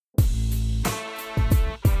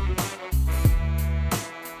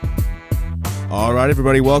All right,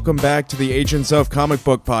 everybody, welcome back to the Agents of Comic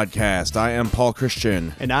Book podcast. I am Paul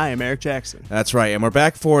Christian. And I am Eric Jackson. That's right, and we're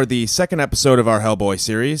back for the second episode of our Hellboy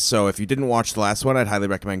series. So if you didn't watch the last one, I'd highly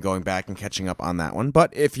recommend going back and catching up on that one.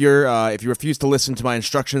 But if you refuse to listen to my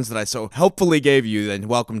instructions that I so helpfully gave you, then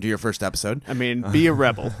welcome to your first episode. I mean, be a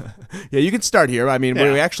rebel. Yeah, you can start here. I mean,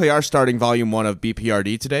 Yeah. we actually are starting volume 1 of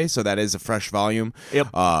BPRD today, so that is a fresh volume. Yep.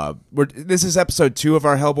 This is episode 2 of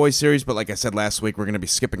our Hellboy series, but like I said last week, we're going to be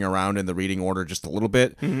skipping around in the reading order just a little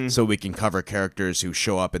bit, so we can cover characters who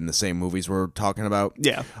show up in the same movies we're talking about.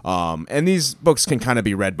 Yeah. And these books can kind of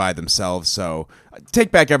be read by themselves, so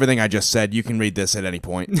take back everything I just said. You can read this at any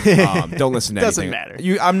point. Don't listen to Doesn't anything.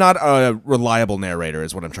 matter. I'm not a reliable narrator,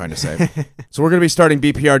 is what I'm trying to say. So we're going to be starting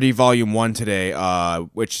BPRD Volume 1 today,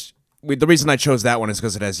 which... the reason I chose that one is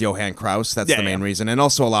because it has Johann Kraus. That's the main reason. And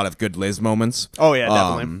also a lot of good Liz moments. Oh, yeah,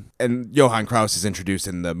 definitely. And Johann Kraus is introduced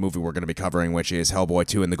in the movie we're going to be covering, which is Hellboy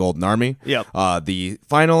 2 and the Golden Army. Yep. The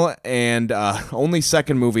final and only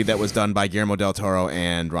second movie that was done by Guillermo del Toro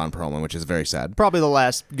and Ron Perlman, which is very sad. Probably the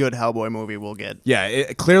last good Hellboy movie we'll get. Yeah,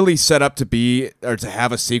 it clearly set up to be, or to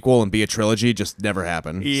have a sequel and be a trilogy, just never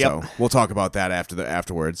happened. Yep. So we'll talk about that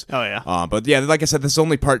afterwards. Oh, yeah. But yeah, like I said, this is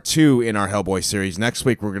only part 2 in our Hellboy series. Next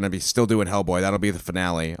week, we're going to be still doing Hellboy. That'll be the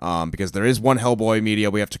finale, because there is one Hellboy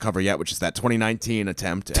media we have to cover yet, which is that 2019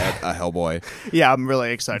 attempt at a Hellboy. Yeah, I'm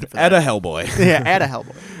really excited for At that. a Hellboy. Yeah, at a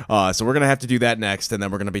Hellboy. So we're going to have to do that next, and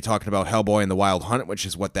then we're going to be talking about Hellboy and the Wild Hunt, which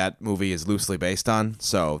is what that movie is loosely based on.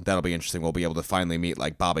 So that'll be interesting. We'll be able to finally meet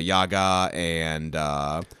like Baba Yaga and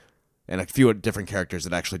a few different characters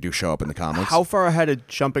that actually do show up in the comics. How far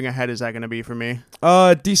jumping ahead is that going to be for me?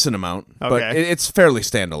 Decent amount, but Okay. it's fairly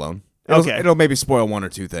standalone. It'll maybe spoil one or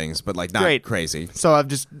two things, but like not Great. crazy. So I'm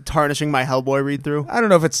just tarnishing my Hellboy read through? I don't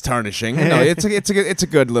know if it's tarnishing. No, it's a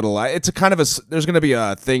good little. It's a kind of a. There's going to be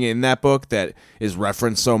a thing in that book that is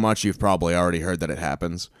referenced so much you've probably already heard that it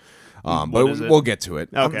happens. But is it? we'll get to it.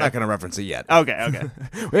 I'm Okay. not going to reference it yet. Okay.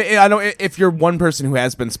 I know if you're one person who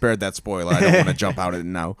has been spared that spoiler, I don't want to jump out at it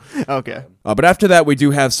now. Okay. But after that, we do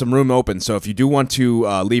have some room open. So if you do want to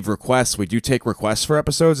leave requests, we do take requests for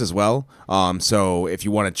episodes as well. So if you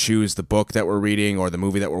want to choose the book that we're reading or the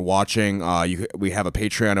movie that we're watching, we have a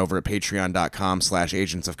Patreon over at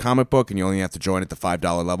patreon.com/Agents of Comic Book, and you only have to join at the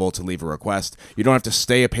 $5 level to leave a request. You don't have to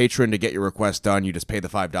stay a patron to get your request done. You just pay the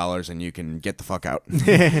 $5 and you can get the fuck out.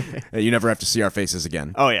 You never have to see our faces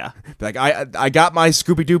again. Oh, yeah. Be like, I got my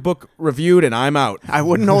Scooby-Doo book reviewed and I'm out. I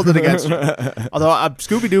wouldn't hold it against you. Although a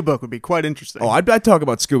Scooby-Doo book would be quite interesting. Oh, I'd talk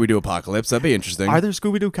about Scooby-Doo Apocalypse. That'd be interesting. Are there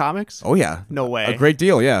Scooby-Doo comics? Oh, yeah. No way. A great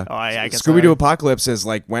deal, yeah. Oh, I guess Scooby-Doo Apocalypse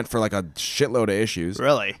went for like a shitload of issues.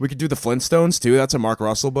 Really? We could do the Flintstones, too. That's a Mark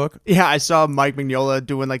Russell book. Yeah, I saw Mike Mignola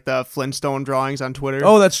doing like the Flintstone drawings on Twitter.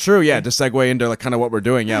 Oh, that's true. Yeah, to segue into like kind of what we're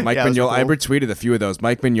doing. Yeah, Mike Yeah, that's Mignola. I cool. retweeted a few of those.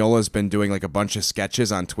 Mike Mignola's been doing like a bunch of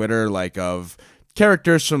sketches on Twitter, like of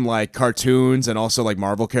characters from like cartoons and also like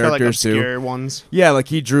Marvel They're, like characters too. obscure ones. Yeah, like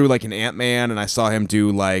he drew like an Ant-Man, and I saw him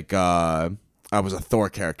do like I was a Thor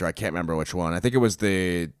character. I can't remember which one. I think it was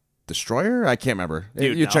the Destroyer. I can't remember.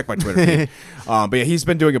 You check my Twitter feed. But yeah, he's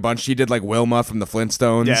been doing a bunch. He did like Wilma from the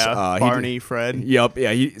Flintstones. Yeah, Barney, Fred. Yep.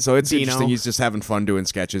 Yeah. So it's Dino. interesting. He's just having fun doing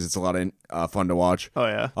sketches. It's a lot of fun to watch. Oh,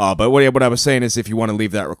 yeah. But what I was saying is, if you want to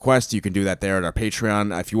leave that request, you can do that there at our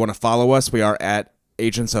Patreon. If you want to follow us, we are at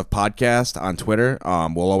Agents of Podcast on Twitter.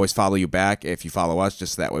 We'll always follow you back if you follow us,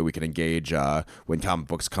 just that way we can engage when comic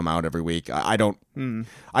books come out every week. I don't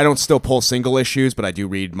still pull single issues, but I do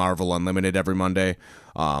read Marvel Unlimited every Monday.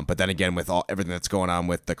 But then again, with everything that's going on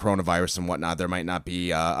with the coronavirus and whatnot, there might not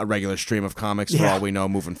be a regular stream of comics for all we know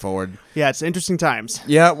moving forward. Yeah, it's interesting times.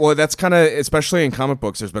 Yeah, well, that's kind of, especially in comic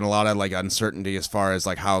books, there's been a lot of like uncertainty as far as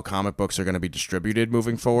like how comic books are going to be distributed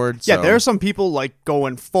moving forward. Yeah, So- there are some people like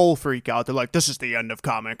going full freak out. They're like, "This is the end of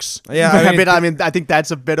comics." Yeah, I mean, I think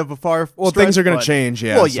that's a bit of a far. Well, stretch, things are going to but- change,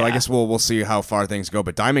 yeah. Well, So yeah. I guess we'll see how far things go.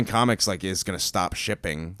 But Diamond Comics is going to stop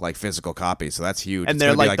shipping like physical copies, so that's huge. and It's they're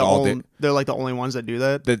gonna be, like they're like the only ones that do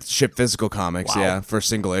that. that ship physical comics, Wow. yeah, for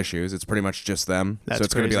single issues. It's pretty much just them. That's so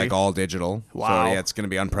it's going to be crazy. like all digital. Wow. So yeah, it's going to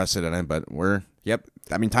be unprecedented. But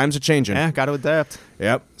I mean, times are changing. Yeah, got to adapt.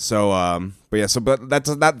 Yep. So but that's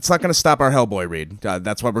not going to stop our Hellboy read.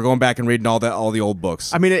 That's why we're going back and reading all the old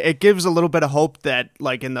books. I mean, it gives a little bit of hope that,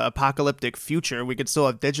 like, in the apocalyptic future, we could still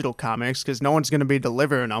have digital comics because no one's going to be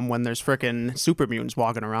delivering them when there's frickin' super mutants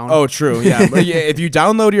walking around. Oh, true. Yeah. But yeah, if you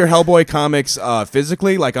download your Hellboy comics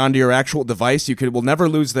physically, like onto your actual device, will never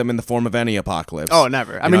lose them in the form of any apocalypse. Oh,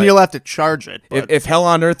 never. I mean, know, you'll have to charge it. But If Hell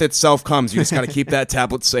on Earth itself comes, you just got to keep that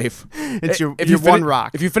tablet safe. it's your If one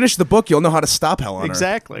rock. If you finish the book, you'll know how to stop Hell on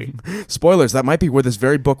Exactly. Earth. Spoilers, that might be where this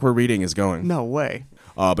very book we're reading is going. No way.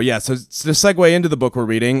 But yeah, so to segue into the book we're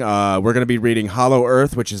reading, we're going to be reading Hollow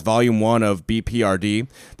Earth, which is volume 1 of BPRD.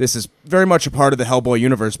 This is very much a part of the Hellboy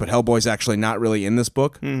universe, but Hellboy's actually not really in this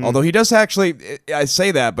book. Although he does actually, I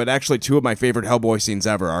say that, but actually 2 of my favorite Hellboy scenes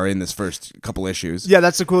ever are in this first couple issues. Yeah,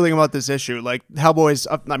 that's the cool thing about this issue. Like, Hellboy's,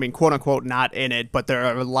 I mean, quote unquote, not in it, but there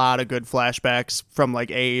are a lot of good flashbacks from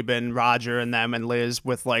like Abe and Roger and them and Liz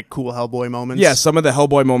with like cool Hellboy moments. Yeah, some of the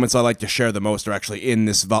Hellboy moments I like to share the most are actually in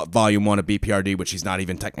this volume 1 of BPRD, which he's not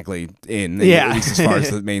even technically in, at least as far as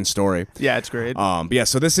the main story. Yeah, it's great. But yeah,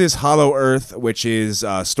 so this is Hollow Earth, which is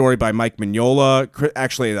a story by Mike Mignola.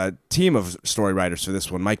 Actually, a team of story writers for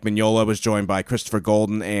this one. Mike Mignola was joined by Christopher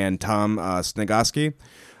Golden and Tom Snegoski.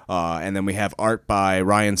 And then we have art by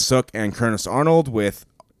Ryan Sook and Curtis Arnold with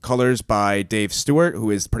colors by Dave Stewart, who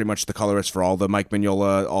is pretty much the colorist for all the Mike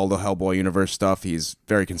Mignola, all the Hellboy universe stuff. He's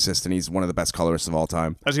very consistent. He's one of the best colorists of all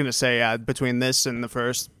time. I was going to say, between this and the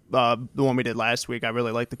first, the one we did last week, I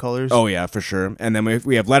really like the colors. Oh, yeah, for sure. And then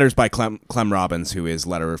we have letters by Clem Robbins, who is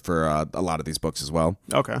letterer for a lot of these books as well.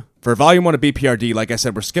 Okay. For volume 1 of BPRD, like I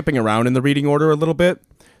said, we're skipping around in the reading order a little bit.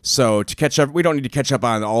 So to catch up, we don't need to catch up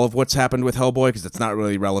on all of what's happened with Hellboy because it's not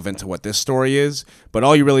really relevant to what this story is. But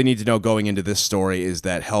all you really need to know going into this story is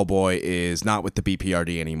that Hellboy is not with the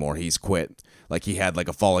BPRD anymore. He's quit. Like, he had like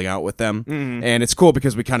a falling out with them. And it's cool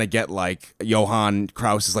because we kind of get like Johan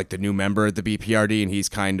Kraus is like the new member of the BPRD, and he's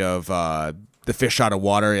kind of the fish out of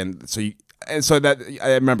water. And so that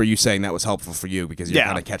I remember you saying that was helpful for you because you're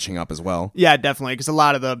kind of catching up as well. Yeah, definitely. Because a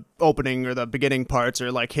lot of the opening or the beginning parts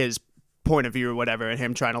are like his point of view or whatever, and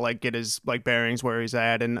him trying to like get his like bearings where he's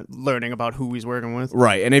at and learning about who he's working with.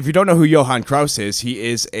 Right. And if you don't know who Johan Kraus is, he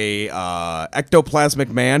is a ectoplasmic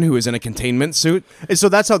man who is in a containment suit. And so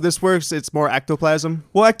that's how this works. It's more ectoplasm.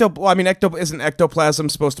 Well, isn't ectoplasm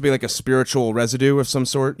supposed to be like a spiritual residue of some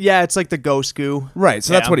sort? Yeah, it's like the ghost goo. Right.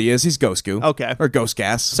 So that's what he is. He's ghost goo. Okay. Or ghost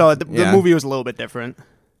gas. So the movie was a little bit different.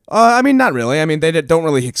 I mean, not really. I mean, they don't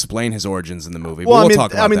really explain his origins in the movie. Well, but we'll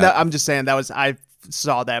talk about that. I'm just saying I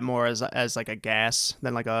saw that more as like a gas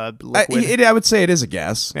than like a liquid. I would say it is a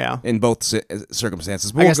gas. Yeah. In both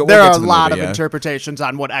circumstances. I guess there are a lot of interpretations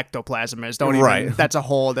on what ectoplasm is. That's a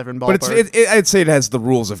whole different ballpark. But I'd say it has the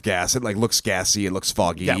rules of gas. It like looks gassy. It looks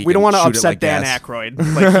foggy. Yeah, we don't want to upset Dan Aykroyd.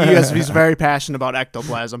 Like he's very passionate about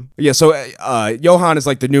ectoplasm. Yeah. So Johan is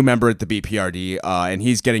like the new member at the BPRD, and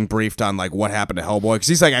he's getting briefed on like what happened to Hellboy because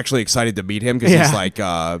he's like actually excited to meet him because he's like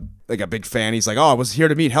a big fan. He's like, oh, I was here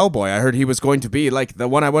to meet Hellboy. I heard he was going to be like the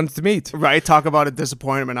one I wanted to meet. Right. Talk about a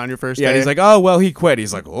disappointment on your first day. Yeah. He's like, oh, well, he quit.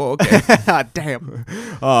 He's like, oh, okay. Damn.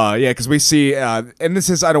 Yeah, because we see, and this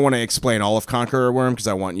is, I don't want to explain all of Conqueror Worm because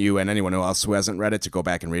I want you and anyone else who hasn't read it to go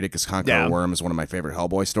back and read it because Conqueror Worm is one of my favorite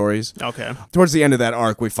Hellboy stories. Okay. Towards the end of that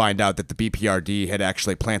arc, we find out that the BPRD had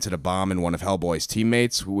actually planted a bomb in one of Hellboy's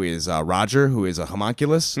teammates, who is Roger, who is a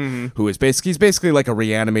homunculus, who is he's basically like a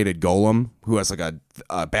reanimated golem who has like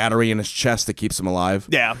a battery in his chest that keeps him alive.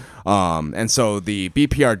 Yeah. And so the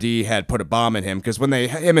BPRD had put a bomb in him because when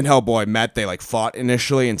him and Hellboy met, they like fought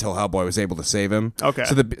initially until Hellboy was able to save him. Okay.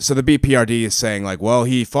 So the BPRD is saying like, well,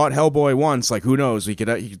 he fought Hellboy once, like who knows, he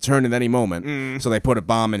could turn at any moment. So they put a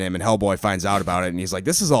bomb in him, and Hellboy finds out about it, and he's like,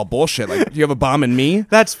 this is all bullshit. Like, do you have a bomb in me?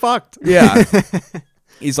 That's fucked. Yeah.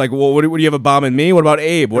 He's like, well, what do you have a bomb in me? What about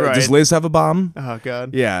Abe? Does Liz have a bomb? Oh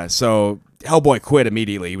God. Yeah. So Hellboy quit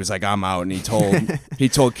immediately. He was like, I'm out, and he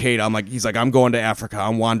told Kate, he's like, I'm going to Africa.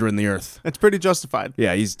 I'm wandering the earth. It's pretty justified.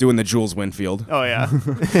 Yeah, he's doing the Jules Winfield. Oh yeah.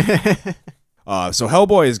 So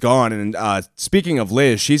Hellboy is gone, and speaking of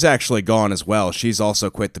Liz, she's actually gone as well. She's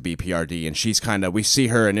also quit the BPRD, and she's we see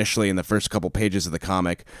her initially in the first couple pages of the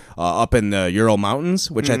comic up in the Ural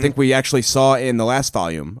Mountains, which I think we actually saw in the last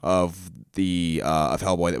volume of of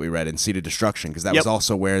Hellboy that we read in Seed of Destruction, because that was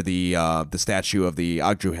also where the statue of the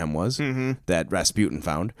Ogdruhem was that Rasputin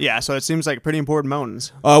found. Yeah, so it seems like pretty important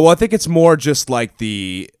mountains. Well, I think it's more just like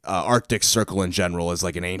the Arctic Circle in general is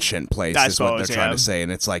like an ancient place, is what they're trying to say,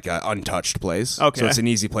 and it's like an untouched place. Okay. So it's an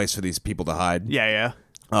easy place for these people to hide. Yeah,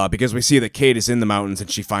 yeah. Because we see that Kate is in the mountains, and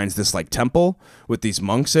she finds this like temple with these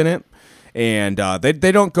monks in it. And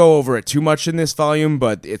they don't go over it too much in this volume,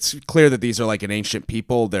 but it's clear that these are like an ancient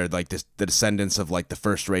people. They're like the descendants of like the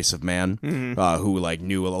first race of man, who like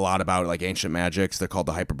knew a lot about like ancient magics. They're called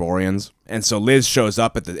the Hyperboreans. And so Liz shows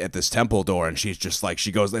up at this temple door, and she's just like,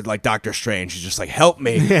 she goes like Doctor Strange. She's just like, help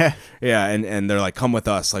me. Yeah. Yeah. And they're like, come with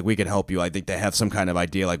us. Like, we can help you. I think they have some kind of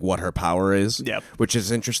idea like what her power is. Yep. Which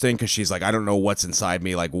is interesting because she's like, I don't know what's inside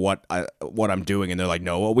me, like what I'm doing. And they're like,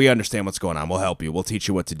 no, well, we understand what's going on. We'll help you. We'll teach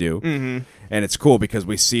you what to do. And it's cool because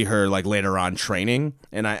we see her like later on training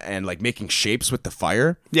and like making shapes with the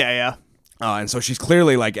fire. Yeah, yeah. And so she's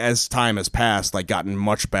clearly, like, as time has passed, like, gotten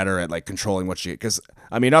much better at, like, controlling what she... Because,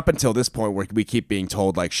 I mean, up until this point, we keep being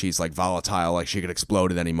told, like, she's, like, volatile, like, she could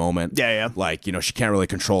explode at any moment. Yeah. Like, you know, she can't really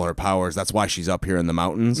control her powers. That's why she's up here in the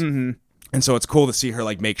mountains. Mm-hmm. And so it's cool to see her,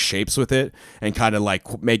 like, make shapes with it and kind of, like,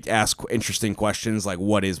 ask interesting questions, like,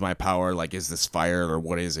 what is my power? Like, is this fire or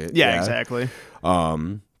what is it? Yeah, exactly.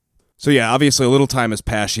 So yeah, obviously a little time has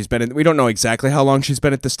passed. She's been we don't know exactly how long she's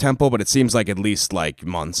been at this temple, but it seems like at least like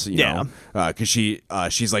months, you know. Because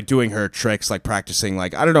she's like doing her tricks, like practicing,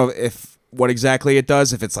 like, I don't know if what exactly it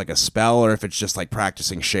does, if it's like a spell or if it's just like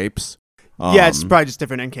practicing shapes. Yeah, it's probably just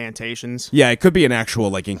different incantations. Yeah, it could be an actual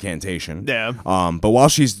like incantation. Yeah. But while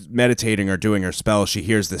she's meditating or doing her spell, she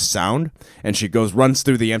hears this sound and she runs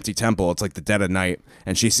through the empty temple. It's like the dead of night,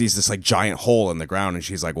 and she sees this like giant hole in the ground, and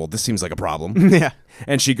she's like, well, this seems like a problem. Yeah.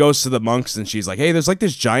 And she goes to the monks and she's like, hey, there's like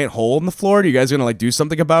this giant hole in the floor. Are you guys gonna like do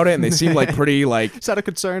something about it? And they seem like pretty like... Is that a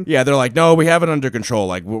concern? Yeah, they're like, no, we have it under control.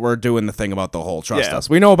 Like, we're doing the thing about the hole. Trust Yeah. us.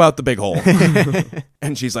 We know about the big hole.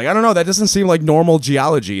 And she's like, I don't know. That doesn't seem like normal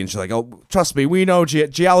geology. And she's like, oh, trust me. We know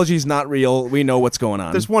geology's not real. We know what's going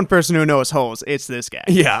on. There's one person who knows holes. It's this guy.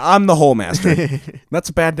 Yeah, I'm the hole master. That's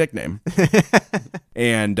a bad nickname.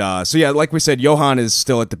 And so, yeah, like we said, Johan is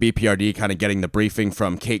still at the BPRD kind of getting the briefing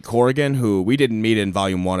from Kate Corrigan, who we didn't meet in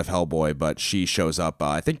Volume 1 of Hellboy, but she shows up.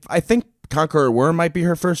 I think Conqueror Worm might be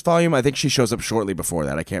her first volume. I think she shows up shortly before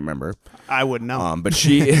that. I can't remember. I wouldn't know. But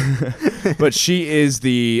she is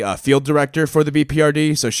the field director for the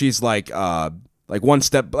BPRD, so she's like one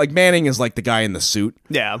step, like Manning is like the guy in the suit.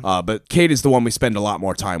 Yeah. But Kate is the one we spend a lot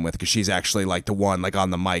more time with because she's actually like the one like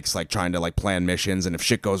on the mics, like trying to like plan missions, and if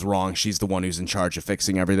shit goes wrong, she's the one who's in charge of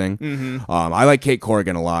fixing everything. Mm-hmm. I like Kate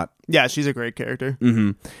Corrigan a lot. Yeah, she's a great character.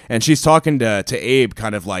 Mm-hmm. And she's talking to Abe,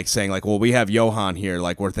 kind of like saying like, well, we have Johan here,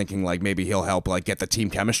 like we're thinking like maybe he'll help like get the team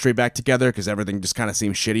chemistry back together because everything just kind of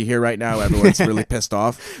seems shitty here right now. Everyone's really pissed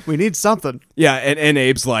off. We need something. Yeah, and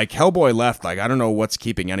Abe's like, Hellboy left. Like, I don't know what's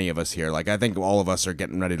keeping any of us here. Like, I think all of us are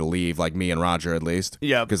getting ready to leave, like me and Roger at least.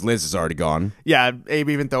 Yeah. Because Liz is already gone. Yeah,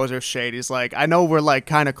 Abe even throws her shade. He's like, I know we're like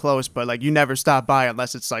kind of close, but like you never stop by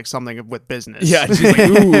unless it's like something with business. Yeah, she's like,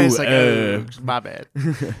 ooh, it's like, oh, my bad.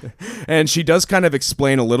 And she does kind of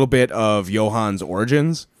explain a little bit of Johan's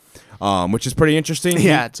origins, which is pretty interesting.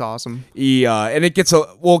 Yeah, it's awesome. And it gets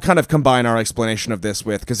we'll kind of combine our explanation of this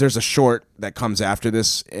with, because there's a short that comes after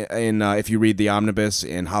this in if you read the omnibus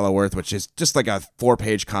in Hollow Earth, which is just like a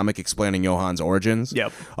 4-page comic explaining Johan's origins.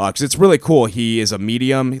 Yep. Because it's really cool. He is a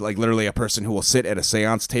medium, like literally a person who will sit at a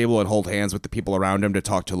seance table and hold hands with the people around him to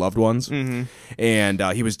talk to loved ones. Mm-hmm. And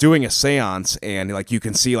he was doing a seance, and like you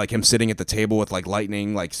can see like him sitting at the table with like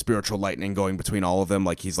lightning, like spiritual lightning going between all of them.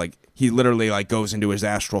 Like he literally like goes into his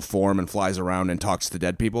astral form and flies around and talks to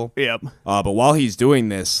dead people. Yep. But while he's doing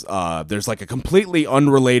this, there's like a completely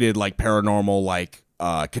unrelated like paranormal like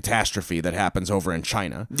catastrophe that happens over in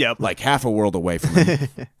China. Yep. Like half a world away from him.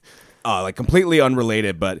 Like completely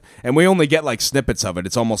unrelated, and we only get like snippets of it.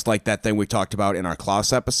 It's almost like that thing we talked about in our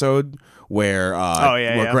Klaus episode where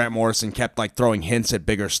Grant Morrison kept like throwing hints at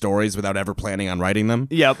bigger stories without ever planning on writing them.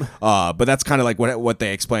 Yep. But that's kind of like what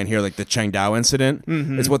they explain here, like the Chengdao incident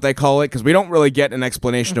is what they call it, because we don't really get an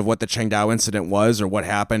explanation of what the Chengdao incident was or what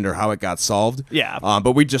happened or how it got solved. Yeah.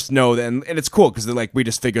 But we just know that, and it's cool because like we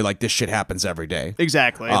just figure like this shit happens every day.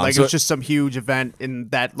 Exactly. Like it's just some huge event in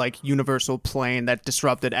that like universal plane that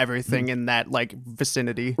disrupted everything in that like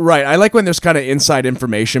vicinity. Right. I like when there's kind of inside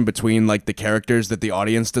information between like the characters that the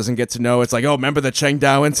audience doesn't get to know. It's like, oh, remember the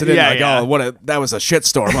Chengdao incident? Yeah, like, yeah. oh, that was a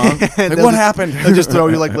shitstorm, huh? Like, what happened? They'll just throw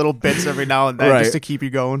you like little bits every now and then Right. just to keep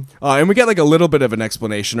you going. And we get like a little bit of an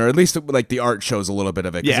explanation, or at least like the art shows a little bit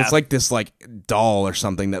of it. Because it's like this like doll or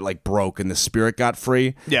something that like broke and the spirit got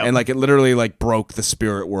free. Yeah. And like it literally like broke the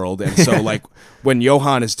spirit world. And so like when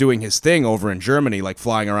Johan is doing his thing over in Germany, like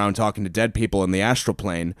flying around talking to dead people in the astral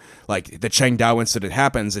plane, like the Chengdao incident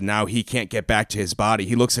happens and now he can't get back to his body.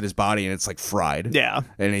 He looks at his body and it's like fried. Yeah.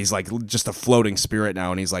 And he's like just a floating spirit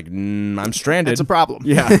now, and he's like, I'm stranded. It's a problem.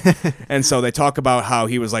 Yeah. And so they talk about how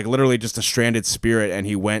he was like literally just a stranded spirit, and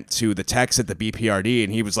he went to the techs at the BPRD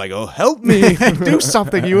and he was like, oh, help me. Do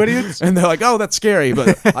something, you idiots. And they're like, oh, that's scary,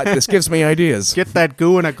 but this gives me ideas. Get that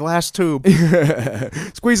goo in a glass tube.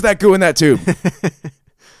 Squeeze that goo in that tube.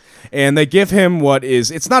 And they give him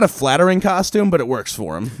it's not a flattering costume, but it works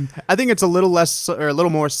for him. I think it's a little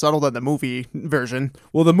more subtle than the movie version.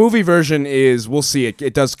 Well, the movie version is, we'll see,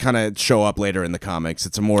 it does kind of show up later in the comics.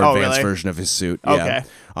 It's a more advanced really? version of his suit. Okay.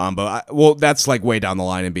 Well, that's like way down the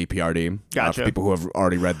line in BPRD. Gotcha. For people who have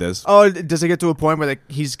already read this. Oh, does it get to a point where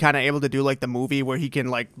he's kind of able to do like the movie where he can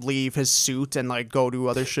like leave his suit and like go do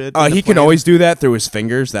other shit? He can always do that through his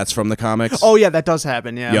fingers. That's from the comics. Oh yeah, that does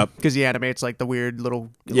happen. Yeah. Yep. Because he animates like the weird little.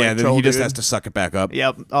 Yeah, then troll he just dude. has to suck it back up.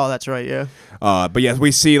 Yep. Oh, that's right. Yeah. But yeah,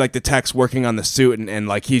 we see like the techs working on the suit, and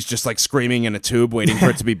like he's just like screaming in a tube, waiting for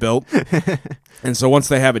it to be built. And so once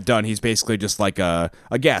they have it done, he's basically just like a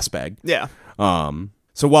gas bag. Yeah.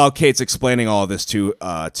 So while Kate's explaining all of this to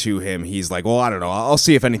him, he's like, "Well, I don't know. I'll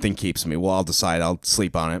see if anything keeps me. Well, I'll decide. I'll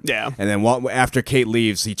sleep on it." Yeah. And then after Kate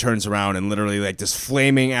leaves, he turns around and literally like this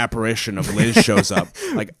flaming apparition of Liz shows up,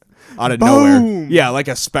 like out of nowhere. Yeah, like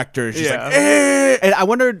a specter. She's like, "Eh!" And I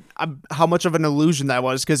wondered how much of an illusion that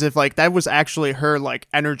was, because if like that was actually her like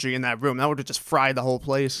energy in that room, that would have just fried the whole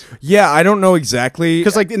place. Yeah, I don't know exactly.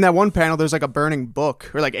 Because like in that one panel, there's like a burning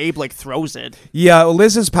book, or like Abe like throws it. Yeah,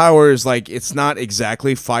 Liz's power is like it's not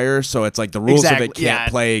exactly fire, so it's like the rules of it Exactly, can't yeah.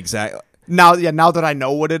 play exactly. Now that I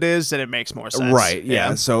know what it is, then it makes more sense. Right,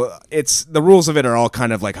 yeah. So it's the rules of it are all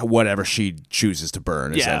kind of like whatever she chooses to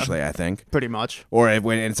burn, Yeah. essentially, I think. Pretty much Or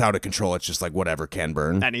when it's out of control, it's just like whatever can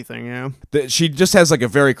burn. anything. Yeah. She just has like a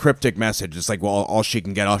very cryptic message. It's like, well, all she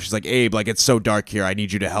can get off. She's like, Abe, like it's so dark here. I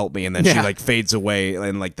need you to help me. And then she Yeah. like fades away,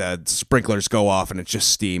 and like the sprinklers go off, and it's just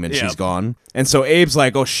steam, and Yep. she's gone. And so Abe's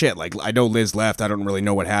like, oh shit, like I know Liz left. I don't really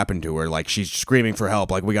know what happened to her. Like she's screaming for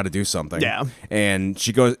help. Like we got to do something. Yeah. And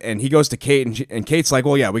he goes to Kate, and Kate's like,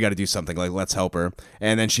 well, yeah, we got to do something. Like let's help her.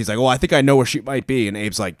 And then she's like, well, I think I know where she might be. And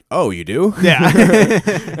Abe's like, oh, you do? Yeah.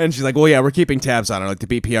 And she's like, well, yeah, we're keeping tabs on her. Like the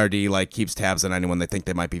BPRD like keeps tabs on anyone they think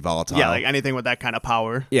they might be volatile. Yeah, like anything with that kind of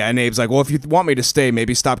power. Yeah, and Abe's like, well, if you want me to stay,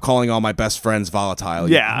 maybe stop calling all my best friends volatile.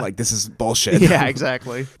 Yeah. Like, this is bullshit. Yeah,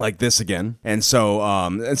 exactly. Like this again. And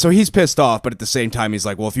so he's pissed off, but at the same time, he's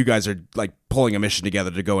like, well, if you guys are, like, pulling a mission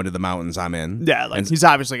together to go into the mountains, I'm in. Yeah, like he's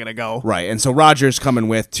obviously going to go. Right, and so Roger's coming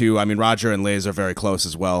with, too. I mean, Roger and Liz are very close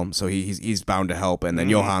as well, so he's bound to help, and then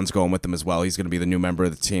Johan's going with them as well. He's going to be the new member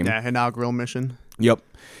of the team. Yeah, inaugural mission. Yep.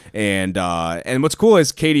 And what's cool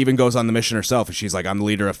is Kate even goes on the mission herself. And she's like, I'm the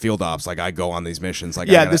leader of field ops. Like, I go on these missions. Like,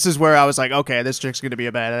 Yeah, this is where I was like, okay, this chick's going to be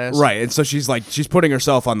a badass. Right, and so she's putting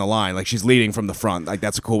herself on the line, like she's leading from the front. Like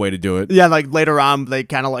that's a cool way to do it. Yeah, like later on, they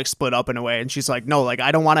kind of like split up in a way, and she's like, no, like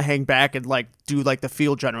I don't want to hang back and like do like the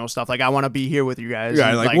field general stuff. Like I want to be here with you guys. Yeah,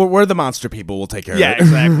 And, like we're the monster people. We'll take care yeah, of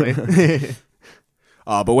it. exactly.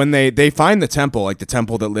 But when they find the temple, like the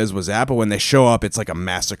temple that Liz was at, but when they show up, it's like a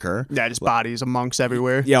massacre. Yeah, just bodies of monks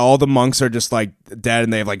everywhere. Yeah, all the monks are just like dead,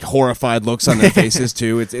 and they have like horrified looks on their faces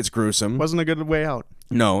too. It's gruesome. Wasn't a good way out.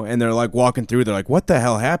 No, and they're like walking through. They're like, "What the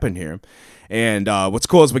hell happened here?" And what's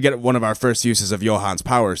cool is we get one of our first uses of Johan's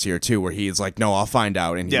powers here too, where he's like, "No, I'll find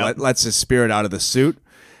out," and he Yep. lets his spirit out of the suit,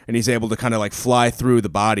 and he's able to kind of like fly through the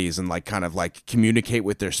bodies and like kind of like communicate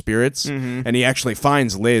with their spirits. And he actually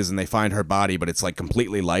finds Liz, and they find her body, but it's like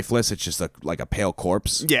completely lifeless. It's just like a pale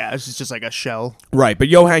corpse. Yeah, it's just like a shell. Right, but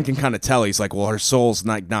Johan can kind of tell. He's like, well, her soul's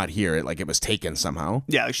not here. It was taken somehow.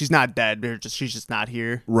 Yeah, like she's not dead. She's just not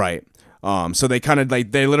here. Right. So they kind of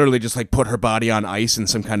they literally just like put her body on ice in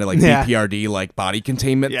some kind of like Yeah. BPRD like body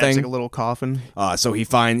containment Yeah, thing. it's like a little coffin. So he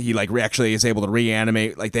actually is able to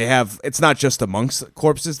reanimate. Like it's not just the monks'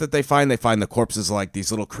 corpses that they find. They find the corpses of like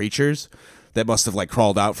these little creatures that must have like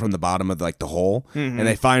crawled out from the bottom of like the hole. And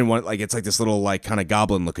they find one, like it's like this little like kind of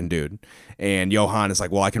goblin looking dude. And Johan is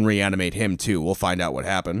like, well, I can reanimate him too. We'll find out what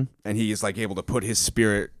happened. And he is like able to put his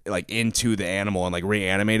spirit like into the animal and like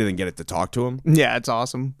reanimate it and get it to talk to him. Yeah, it's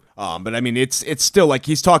awesome. But I mean, it's still like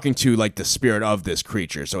he's talking to like the spirit of this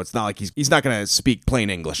creature, so it's not like he's not gonna speak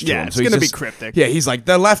plain English to Yeah, him. it's So he's gonna be just- cryptic. Yeah, he's like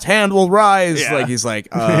the left hand will rise. Yeah. Like he's like,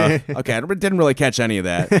 okay, I didn't really catch any of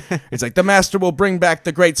that. It's like the master will bring back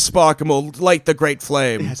the great spark and will light the great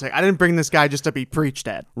flame. It's like I didn't bring this guy just to be preached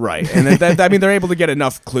at. Right, and then I mean, they're able to get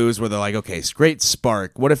enough clues where they're like, okay, great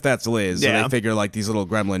spark. What if that's Liz? So Yeah. they figure like these little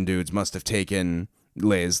gremlin dudes must have taken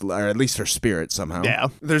Liz, or at least her spirit somehow. Yeah.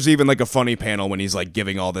 There's even like a funny panel when he's like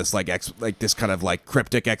giving all this like this kind of like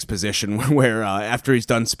cryptic exposition where after he's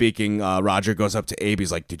done speaking, Roger goes up to Abe.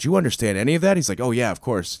 He's like, "Did you understand any of that?" He's like, "Oh yeah, of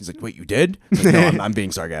course." He's like, "Wait, you did?" He's like, "No, I'm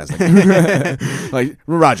being sarcastic." Like,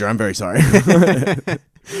 Roger, I'm very sorry.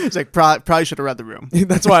 It's like probably should have read the room.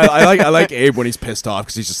 That's why I like Abe when he's pissed off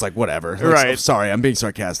because he's just like, whatever. Like, Right. Sorry, I'm being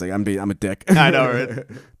sarcastic. I'm a dick. I know, right?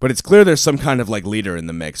 But it's clear there's some kind of like leader in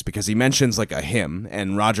the mix because he mentions like a him,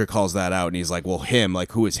 and Roger calls that out, and he's like, well, him,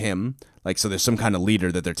 like who is him? Like, so there's some kind of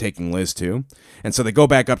leader that they're taking Liz to. And so they go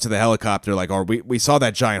back up to the helicopter, like, oh, we saw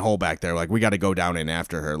that giant hole back there. Like, we got to go down in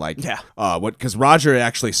after her. Like, because Roger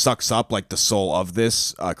actually sucks up, like, the soul of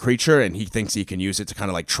this creature, and he thinks he can use it to kind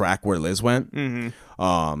of, like, track where Liz went.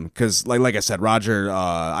 Because, like I said, Roger,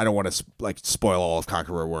 I don't want to, like, spoil all of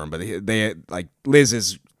Conqueror Worm, but they like, Liz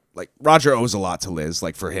is... Like, Roger owes a lot to Liz,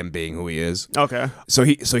 like, for him being who he is. Okay. So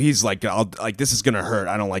he's like, this is gonna hurt.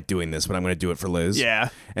 I don't like doing this, but I'm gonna do it for Liz. Yeah.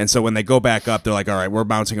 And so when they go back up, they're like, all right, we're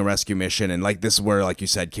mounting a rescue mission, and like this is where, like you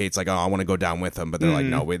said, Kate's like, oh, I want to go down with them, but they're like,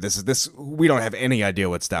 no, wait, we don't have any idea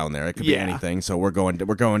what's down there. It could be anything. So we're going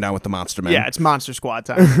down with the Monster Men. Yeah, it's Monster Squad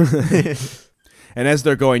time. And as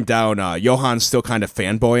they're going down, Johan's still kind of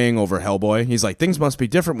fanboying over Hellboy. He's like, things must be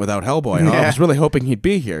different without Hellboy. Huh? I was really hoping he'd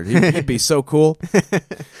be here. He'd be so cool.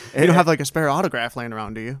 You don't have like a spare autograph laying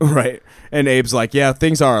around, do you? Right. And Abe's like, yeah,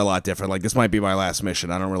 things are a lot different. Like, this might be my last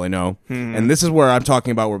mission. I don't really know. And this is where I'm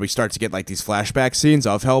talking about where we start to get like these flashback scenes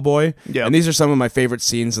of Hellboy. Yep. And these are some of my favorite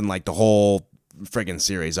scenes in like the whole friggin'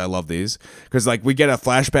 series. I love these because like we get a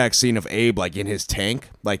flashback scene of Abe like in his tank,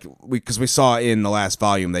 like because we saw in the last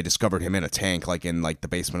volume they discovered him in a tank, like in like the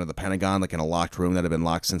basement of the Pentagon, like in a locked room that had been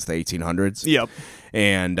locked since the 1800s. Yep.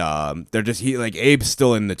 And they're just Abe's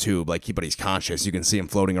still in the tube, like but he's conscious. You can see him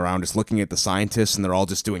floating around, just looking at the scientists, and they're all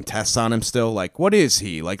just doing tests on him still. Like, what is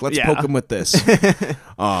he? Like, let's poke him with this.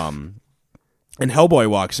 And Hellboy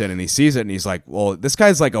walks in and he sees it and he's like, well, this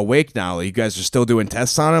guy's like awake now. You guys are still doing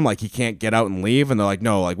tests on him. Like he can't get out and leave. And they're like,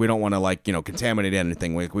 no, like we don't want to like, contaminate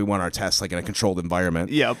anything. We want our tests like in a controlled environment.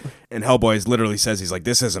 Yep. And Hellboy literally says, he's like,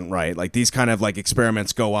 this isn't right. Like these kind of like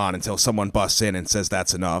experiments go on until someone busts in and says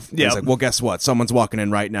that's enough. Yeah. He's like, well, guess what? Someone's walking in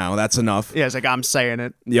right now. That's enough. Yeah, it's like, I'm saying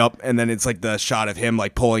it. Yep. And then it's like the shot of him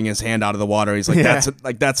like pulling his hand out of the water. He's like,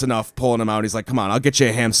 that's enough. Pulling him out. He's like, come on, I'll get you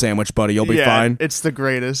a ham sandwich, buddy. You'll be fine. It's the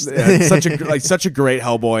greatest. It's such a great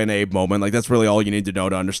Hellboy and Abe moment. Like that's really all you need to know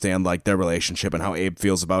to understand like their relationship and how Abe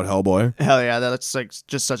feels about Hellboy. Hell yeah, that's like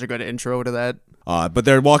just such a good intro to that. But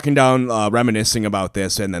they're walking down, reminiscing about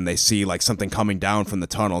this, and then they see like something coming down from the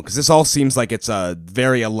tunnel because this all seems like it's a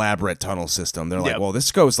very elaborate tunnel system. They're like, well,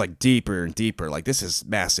 this goes like deeper and deeper. Like this is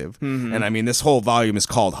massive, and I mean this whole volume is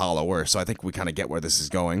called Hollow Earth, so I think we kind of get where this is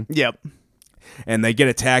going. Yep. And they get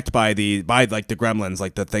attacked by the gremlins,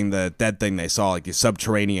 like the dead thing they saw, like these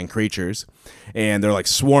subterranean creatures, and they're like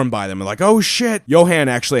swarmed by them. And like, oh shit! Johan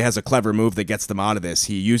actually has a clever move that gets them out of this.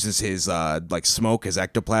 He uses his like smoke, his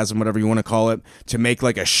ectoplasm, whatever you want to call it, to make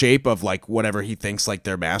like a shape of like whatever he thinks like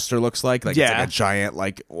their master looks like. Like it's like a giant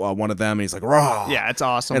like one of them, and he's like, raw. Yeah, it's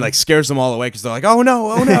awesome. And like scares them all away because they're like, oh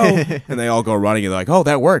no, and they all go running and they're like, oh,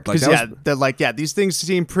 that worked. Like they're like, these things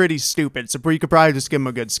seem pretty stupid, so you could probably just give them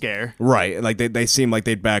a good scare. Right, and like they seem like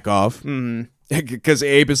they'd back off. Because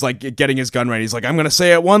Abe is like getting his gun ready. He's like, I'm going to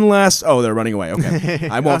say it one last... Oh, they're running away. Okay.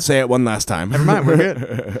 I won't say it one last time. Never mind, we're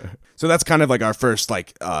good. So that's kind of like our first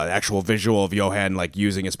like actual visual of Johan like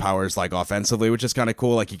using his powers like offensively, which is kind of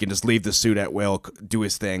cool. Like he can just leave the suit at will, do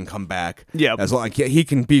his thing, come back. Yeah. As well, like he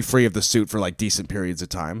can be free of the suit for like decent periods of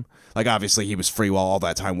time. Like obviously he was free while all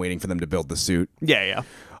that time waiting for them to build the suit. Yeah.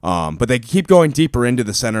 But they keep going deeper into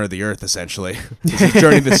the center of the earth, essentially. This is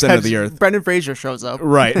Journey to the Center of the Earth. Brendan Fraser shows up.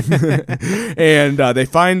 Right. And they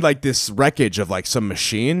find, like, this wreckage of, like, some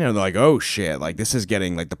machine, and they're like, oh, shit. Like, this is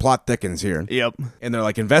getting, like, the plot thickens here. Yep. And they're,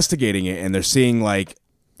 like, investigating it, and they're seeing, like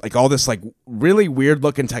all this, like, really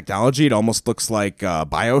weird-looking technology. It almost looks like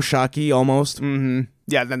Bioshock-y, almost. Mm-hmm.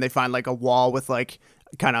 Yeah, then they find, like, a wall with, like...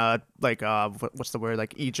 kind of like what's the word,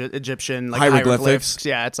 like Egyptian like hieroglyphs.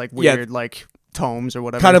 Yeah, it's like weird like tomes or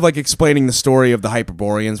whatever. Kind of like explaining the story of the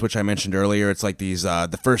Hyperboreans, which I mentioned earlier. It's like these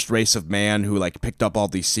the first race of man who like picked up all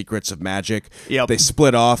these secrets of magic. Yep. They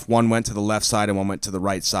split off. One went to the left side and one went to the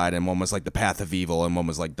right side, and one was like the path of evil and one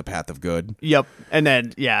was like the path of good. Yep. And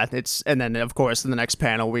then of course in the next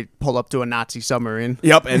panel we pull up to a Nazi submarine.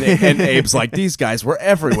 Yep. And Abe's like, these guys were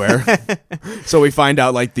everywhere. So we find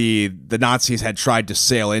out like the Nazis had tried to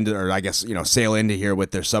sail into here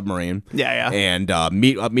with their submarine. Yeah. And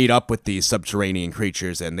meet up with these subterranean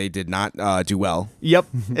creatures, and they did not do well. Yep.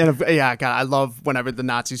 And God, I love whenever the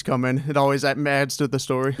Nazis come in. It always adds to the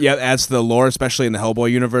story. Yeah, it adds to the lore, especially in the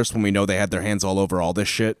Hellboy universe when we know they had their hands all over all this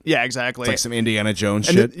shit. Yeah, exactly. It's like some Indiana Jones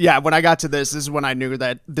shit. When I got to this is when I knew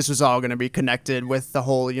that this was all going to be connected with the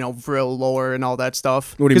whole, Vril lore and all that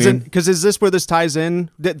stuff. What do you mean? Because is this where this ties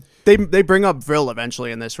in? They bring up Vril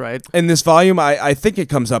eventually in this, right? In this volume, I think it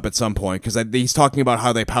comes up at some point, because he's talking about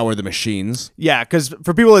how they power the machines. Yeah, because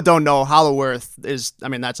for people that don't know, Hollow Earth Earth is, I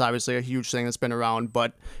mean, that's obviously a huge thing that's been around,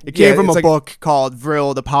 but it Yeah, came from it's a like- book called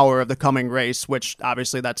Vril, The Power of the Coming Race, which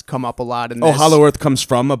obviously that's come up a lot in Oh, this. Hollow Earth comes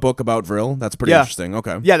from a book about Vril. That's pretty Yeah. interesting.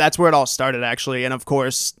 Okay. Yeah, that's where it all started, actually. And of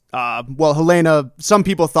course, well, Helena, some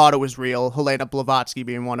people thought it was real. Helena Blavatsky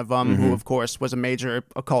being one of them, Mm-hmm. who, of course, was a major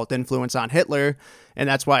occult influence on Hitler. And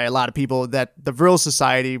that's why a lot of people, that the Vril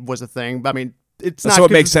Society was a thing. I mean, it's not. So it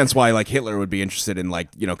 'cause- makes sense why like Hitler would be interested in like,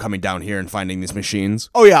 you know, coming down here and finding these machines.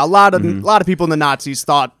 Oh yeah, a lot Mm-hmm. of people in the Nazis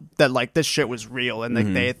thought that like this shit was real, and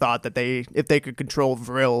Mm-hmm. they thought that if they could control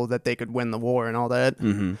Vril, that they could win the war and all that.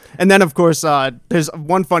 Mm-hmm. And then of course, there's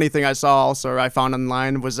one funny thing I saw also, or I found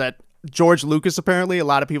online, was that George Lucas, apparently a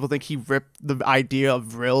lot of people think he ripped the idea of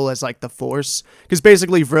Vril as like the Force, because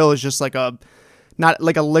basically Vril is just like not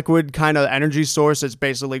like a liquid kind of energy source. It's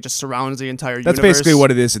basically just surrounds the entire universe. That's basically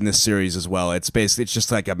what it is in this series as well. It's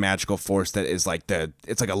just like a magical force that is like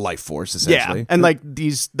it's like a life force essentially. Yeah, and like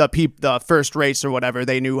the first race or whatever,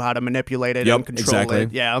 they knew how to manipulate it Yep, and control exactly.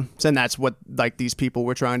 it. Yeah, and that's what like these people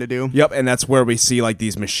were trying to do. Yep, and that's where we see like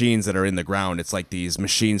these machines that are in the ground. It's like these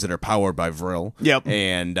machines that are powered by Vril. Yep.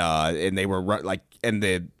 and they were like, and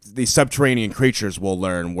these subterranean creatures we'll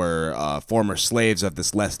learn were former slaves of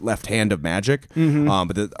this left hand of magic,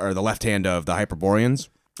 but the left hand of the Hyperboreans.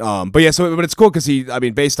 But it's cool because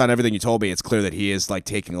based on everything you told me, it's clear that he is like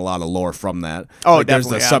taking a lot of lore from that. Oh, like, there's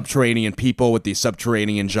definitely, the yeah. subterranean people with these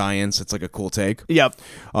subterranean giants. It's like a cool take. Yep.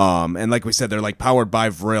 And like we said, they're like powered by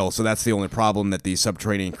Vril, so that's the only problem that these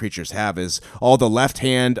subterranean creatures have is all the left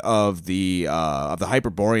hand of the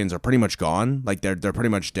Hyperboreans are pretty much gone. Like they're pretty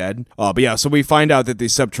much dead. But yeah, so we find out that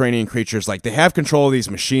these subterranean creatures, like they have control of these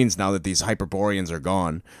machines now that these Hyperboreans are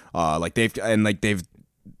gone.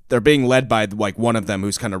 They're being led by like one of them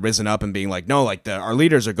who's kind of risen up and being like, no, like our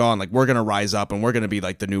leaders are gone. Like we're gonna rise up and we're gonna be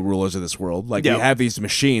like the new rulers of this world. Like Yep. we have these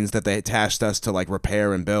machines that they tasked us to like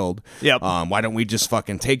repair and build. Yep. Why don't we just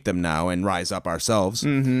fucking take them now and rise up ourselves?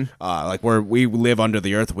 Mm-hmm. Like we live under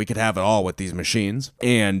the earth. We could have it all with these machines.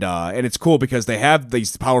 And it's cool because they have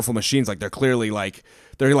these powerful machines. Like they're clearly like.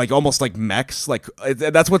 They're like almost like mechs. Like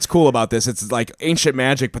that's what's cool about this. It's like ancient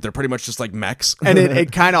magic, but they're pretty much just like mechs. And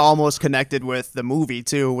it kind of almost connected with the movie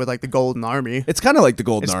too, with like the Golden Army. It's kind of like the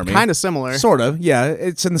Golden It's Army. kind of similar. Sort of, yeah.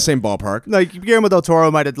 It's in the same ballpark. Like Guillermo del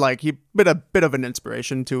Toro might have like he been a bit of an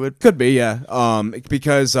inspiration to it. Could be, yeah.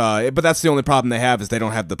 Because but that's the only problem they have is they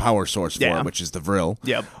don't have the power source for Yeah. it, which is the Vril.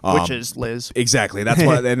 Yep. Which is Liz. Exactly. That's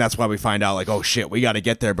why, and that's why we find out like, oh shit, we got to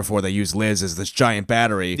get there before they use Liz as this giant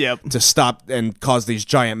battery Yep. to stop and cause these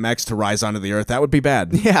giant mechs to rise onto the earth. That would be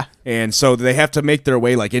bad. Yeah. And so they have to make their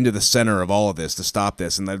way like into the center of all of this to stop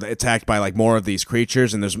this, and they're attacked by like more of these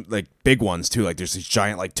creatures, and there's like big ones too. Like there's these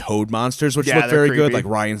giant like toad monsters, which Yeah, look they're very good. creepy. Like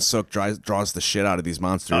Ryan Sook draws the shit out of these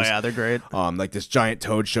monsters. Oh yeah, they're great. Like this giant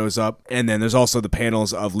toad shows up, and then there's also the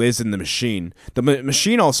panels of Liz and the machine. The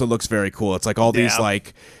machine also looks very cool. It's like all these Yeah.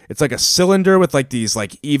 like it's like a cylinder with like these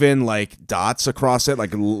like even like dots across it,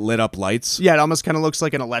 like lit up lights. Yeah, it almost kind of looks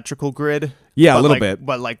like an electrical grid. Yeah, a but little like- bit.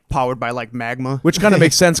 but like powered by like magma. Which kind of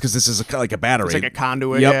makes sense because this is like a battery. It's like a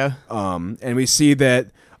conduit. Yep. Yeah. And we see that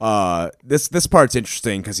this part's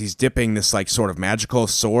interesting because he's dipping this like sort of magical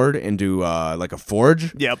sword into like a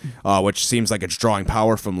forge. Yep. Which seems like it's drawing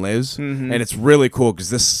power from Liz, and it's really cool because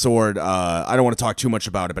this sword. I don't want to talk too much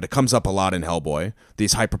about it, but it comes up a lot in Hellboy.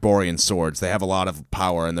 These Hyperborean swords, they have a lot of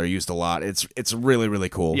power and they're used a lot. It's really really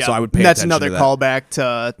cool. Yeah. So I would pay. That's attention another to that. callback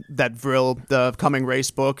to that Vril, the Coming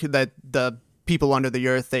Race book, that the people under the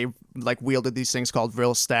earth, they like wielded these things called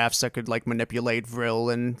Vril staffs that could like manipulate Vril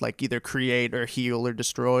and like either create or heal or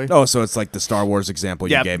destroy. Oh, so it's like the Star Wars example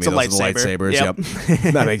you Yep, gave me. it's a Those are the lightsaber. lightsabers.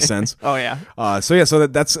 Yep, that makes sense. Oh yeah. So yeah, so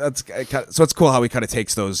that's so it's cool how he kind of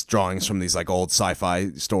takes those drawings from these like old sci-fi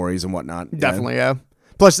stories and whatnot. Yeah. Definitely, yeah.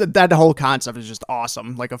 Plus, that whole concept is just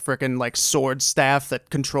awesome. Like a freaking like sword staff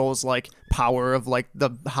that controls like power of like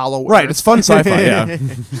the hollow. Right, earth. it's fun sci-fi. Yeah.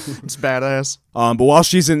 It's badass. But while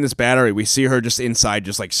she's in this battery, we see her just inside,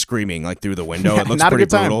 just like screaming like through the window. It looks Not a pretty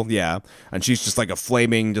good time. brutal. Yeah, and she's just like a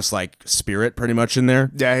flaming, just like spirit, pretty much in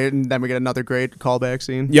there. Yeah, and then we get another great callback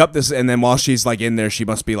scene. Yep. And then while she's like in there, she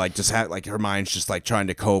must be like just like her mind's just like trying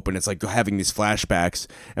to cope, and it's like having these flashbacks.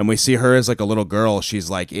 And we see her as like a little girl. She's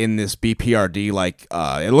like in this BPRD, like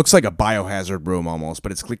it looks like a biohazard room almost,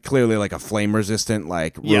 but it's clearly like a flame resistant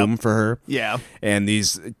like room for her. Yeah. And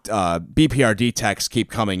these BPRD techs keep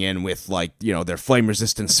coming in with like their flame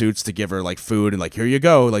resistant suits to give her like food and like here you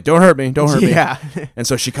go, like don't hurt me. Yeah. And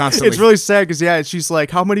so she constantly. It's really sad because she's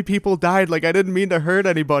like, how many people died? Like I didn't mean to hurt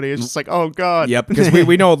anybody. It's just like, oh god. Yep, because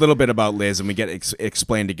we know a little bit about Liz, and we get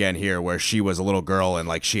explained again here, where she was a little girl and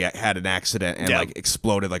like she had an accident and Yep. like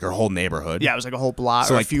exploded like her whole neighborhood. Yeah, it was like a whole block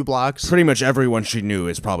So, or like, a few blocks. Pretty much everyone she knew too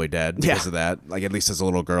is probably dead because of that. Like at least as a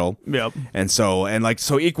little girl. Yep. And so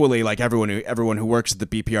equally, like everyone who works at the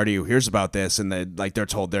BPRD who hears about this and they're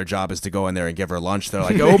told their job is to go in there and give her lunch. They're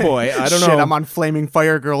like, oh boy, I don't Shit, know. I'm on flaming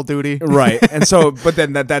fire girl duty. Right. And so, but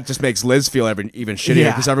then that just makes Liz feel even shittier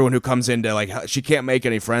because everyone who comes into like she can't make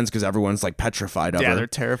any friends because everyone's like petrified of her. Yeah, they're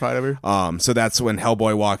terrified of her. So that's when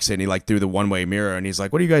Hellboy walks in. He like through the one-way mirror and he's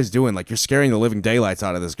like, "What are you guys doing? Like you're scaring the living daylights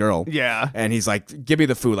out of this girl." Yeah. And he's like, "Give me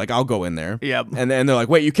the food. Like I'll go in there." Yep. And then they're like,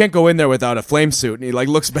 "Wait, you can't go in there without a flame suit." And he like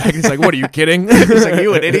looks back and he's like, "What are you kidding?" He's like,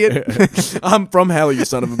 "You an idiot?" I'm from hell, you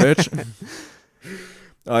son of a bitch.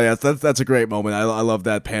 Oh yeah, that's a great moment. I love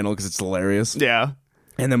that panel because it's hilarious. Yeah.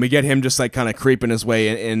 And then we get him just like kind of creeping his way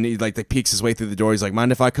in, and he like peeks his way through the door. He's like,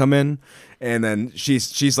 "Mind if I come in?" And then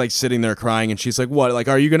she's like sitting there crying, and she's like, "What? Like,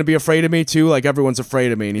 are you gonna be afraid of me too? Like everyone's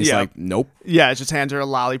afraid of me." And he's like, "Nope." Yeah, it just hands her a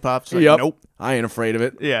lollipop. She's like, nope. I ain't afraid of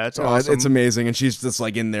it. Yeah, it's awesome. It's amazing, and she's just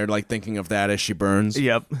like in there like thinking of that as she burns.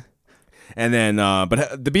 Yep. And then,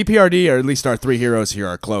 but the BPRD, or at least our three heroes here,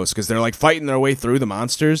 are close because they're like fighting their way through the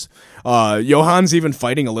monsters. Johan's even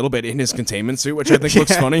fighting a little bit in his containment suit, which I think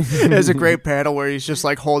looks funny. There's a great panel where he's just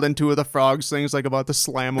like holding two of the frogs things, like about to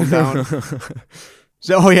slam them down.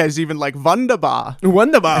 So, he's even like wunderbar.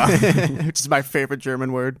 Wunderbar. Which is my favorite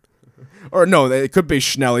German word. Or no, it could be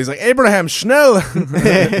Schnell. He's like, Abraham Schnell.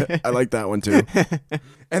 I like that one too.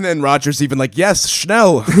 And then Roger's even like, yes,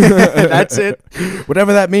 Schnell. That's it.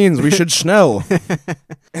 Whatever that means, we should Schnell.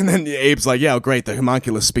 And then Abe's like, yeah, great, the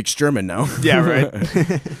homunculus speaks German now. Yeah, right.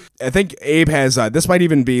 I think Abe has, this might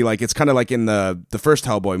even be like, it's kind of like in the first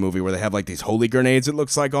Hellboy movie where they have like these holy grenades, it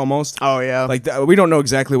looks like almost. Oh, yeah. Like, we don't know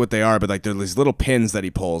exactly what they are, but like, they're these little pins that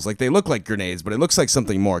he pulls. Like, they look like grenades, but it looks like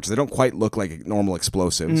something more because they don't quite look like normal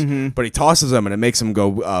explosives. Mm-hmm. But he tosses them and it makes them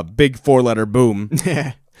go big 4-letter boom.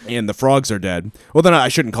 Yeah. And the frogs are dead. Well, then I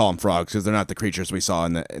shouldn't call them frogs because they're not the creatures we saw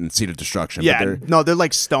in Seed of Destruction. Yeah, they're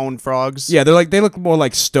like stone frogs. Yeah, they look more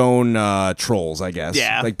like stone trolls, I guess.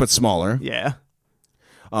 Yeah, but smaller. Yeah.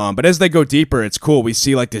 But as they go deeper, it's cool. We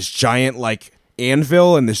see like this giant like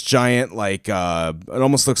anvil and this giant like it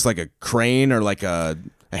almost looks like a crane or like a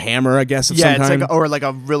hammer, I guess. Of some kind. Like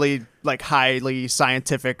a really like highly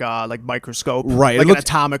scientific like microscope, right? Like an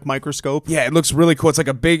atomic microscope. Yeah, it looks really cool. It's like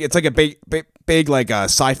a big like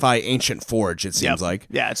sci-fi ancient forge. It seems like.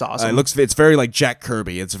 Yeah, it's awesome. It's very like Jack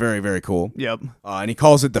Kirby. It's very very cool. Yep. And he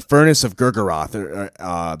calls it the furnace of Gurgaroth,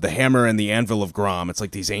 the hammer and the anvil of Grom. It's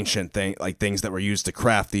like these ancient things that were used to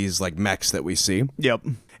craft these like mechs that we see. Yep.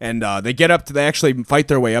 And they actually fight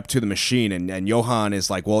their way up to the machine, and Johan is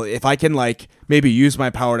like, well, if I can like maybe use my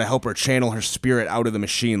power to help her channel her spirit out of the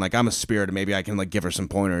machine, like I'm a spirit, and maybe I can like give her some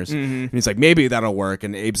pointers. Mm-hmm. And he's like, maybe that'll work.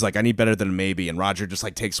 And Abe's like, I need better than a maybe. And Roger just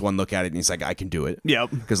like takes one look at it, and he's like, I can do it. Yep.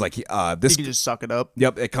 Because like you can just suck it up.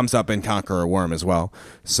 Yep, it comes up in Conqueror Worm as well.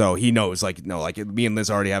 So he knows like no, like me and Liz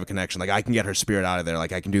already have a connection. Like I can get her spirit out of there.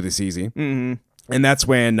 Like I can do this easy. Mm-hmm. And that's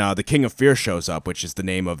when the King of Fear shows up, which is the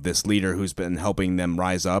name of this leader who's been helping them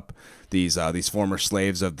rise up, these former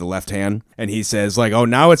slaves of the left hand. And he says, like, oh,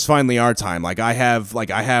 now it's finally our time. Like I have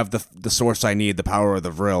the source I need, the power of the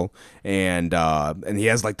Vril. And he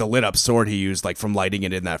has like the lit up sword he used like from lighting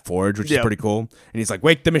it in that forge, which is pretty cool. And he's like,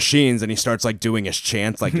 wake the machines, and he starts like doing his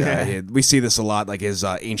chants. Like we see this a lot, like his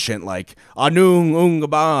ancient like Anung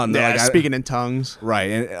Ungaban. Yeah, like, speaking in tongues. Right,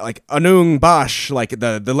 and like Anung Bash, like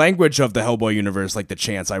the language of the Hellboy universe, like the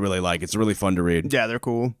chants I really like. It's really fun to read. Yeah, they're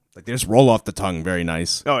cool. Like they just roll off the tongue, very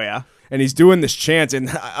nice. Oh yeah. And he's doing this chant, and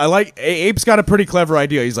I like Abe's got a pretty clever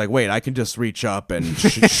idea. He's like, wait, I can just reach up and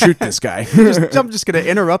shoot this guy. I'm just gonna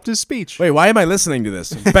interrupt his speech. Wait, why am I listening to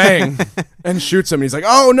this? Bang, and shoots him. And he's like,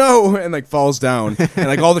 oh no, and like falls down, and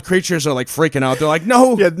like all the creatures are like freaking out. They're like,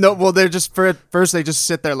 no, yeah, no. Well, they're just first they just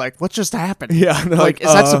sit there like, what just happened? Yeah, like,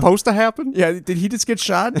 is that supposed to happen? Yeah, did he just get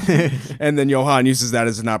shot? And then Johan uses that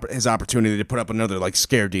as his opportunity to put up another like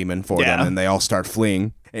scare demon for them, and they all start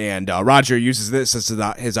fleeing. And Roger uses this as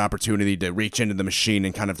his opportunity to reach into the machine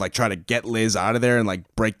and kind of like try to get Liz out of there and like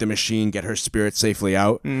break the machine, get her spirit safely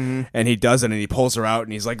out. Mm-hmm. And he does it, and he pulls her out,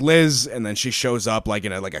 and he's like, Liz, and then she shows up like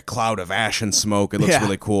in a cloud of ash and smoke. It looks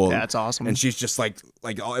really cool. Yeah, it's awesome. And she's just like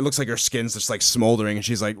it looks like her skin's just like smoldering, and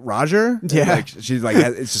she's like, Roger? Yeah. Like, she's like,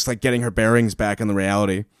 it's just like getting her bearings back in the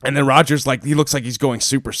reality. And then Roger's like, he looks like he's going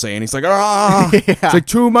Super Saiyan. He's like, It's like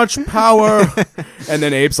too much power. And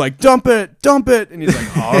then Abe's like, dump it. And he's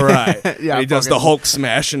like, all right. Yeah, and he does the Hulk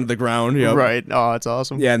smash into the ground. Yep. Right. Oh, it's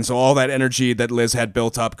awesome. Yeah, and so all that energy that Liz had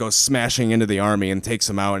built up goes smashing into the army and takes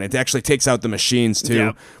them out, and it actually takes out the machines too.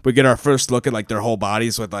 Yep. We get our first look at like their whole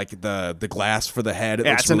bodies with like the glass for the head. It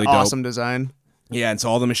looks really dope. Awesome design. Yeah, and so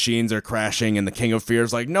all the machines are crashing, and the King of Fear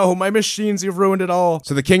is like, no, my machines, you've ruined it all.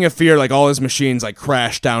 So the King of Fear, like all his machines, like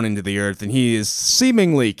crash down into the earth, and he is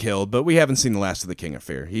seemingly killed, but we haven't seen the last of the King of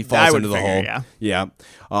Fear. He falls into the hole. Yeah.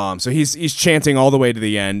 So he's chanting all the way to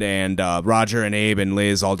the end, and Roger and Abe and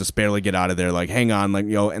Liz all just barely get out of there, like, hang on, like,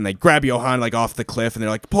 and they grab Johan like off the cliff, and they're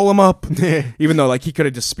like, pull him up, even though like he could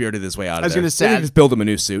have just spirited his way out of there. I was gonna say, just build him a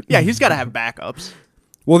new suit. Yeah, he's got to have backups.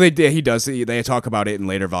 Well, he does. They talk about it in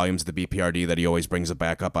later volumes of the BPRD that he always brings it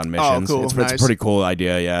back up on missions. Oh, cool. It's Nice. a pretty cool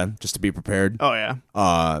idea, yeah, just to be prepared. Oh,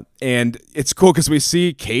 yeah. And it's cool because we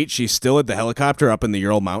see Kate. She's still at the helicopter up in the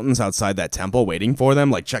Ural Mountains outside that temple waiting for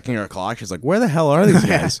them, like checking her clock. She's like, where the hell are these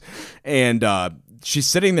guys? And she's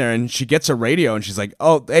sitting there and she gets a radio and she's like,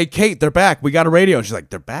 oh, hey, Kate, they're back. We got a radio. And she's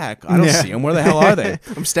like, they're back? I don't see them. Where the hell are they?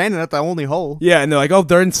 I'm standing at the only hole. Yeah, and they're like, oh,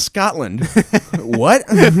 they're in Scotland. What?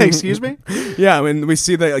 Excuse me? Yeah, I mean, we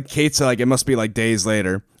see that like Kate's like, it must be like days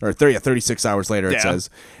later, or 36 hours later, it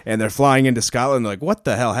says. And they're flying into Scotland. They're like, what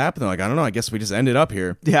the hell happened? They're like, I don't know. I guess we just ended up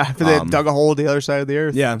here. Yeah, they dug a hole to the other side of the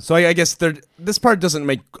earth. Yeah, so I guess this part doesn't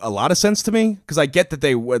make a lot of sense to me, because I get that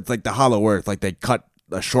they, like the Hollow Earth, like they cut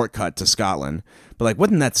a shortcut to Scotland. But like,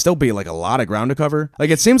 wouldn't that still be like a lot of ground to cover?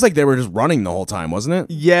 Like, it seems like they were just running the whole time, wasn't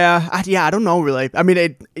it? Yeah, I don't know really. I mean,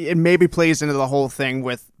 it maybe plays into the whole thing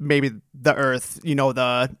with maybe the Earth. You know,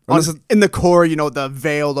 in the core, you know, the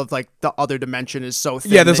veil of like the other dimension is so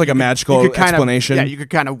thin. Yeah, there's like a magical explanation. Yeah, you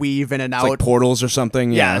could kind of weave in and out, like portals or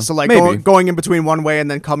something. Yeah, so like going in between one way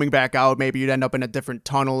and then coming back out. Maybe you'd end up in a different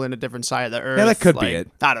tunnel in a different side of the Earth. Yeah, that could be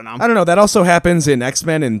it. I don't know. That also happens in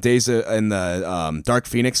X-Men and in the Dark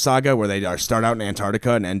Phoenix saga, where they start out in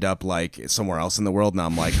Antarctica and end up like somewhere else in the world. And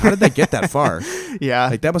I'm like, how did they get that far? Yeah,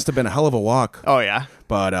 like that must have been a hell of a walk. Oh yeah.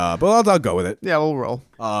 But I'll go with it. Yeah, we'll roll.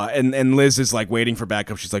 And Liz is like waiting for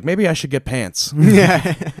backup. She's like, maybe I should get pants.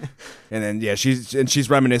 Yeah. And then she's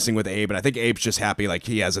reminiscing with Abe, and I think Abe's just happy like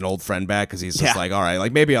he has an old friend back, because he's just like, all right,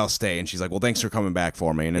 like maybe I'll stay. And she's like, well, thanks for coming back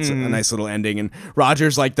for me. And it's a nice little ending. And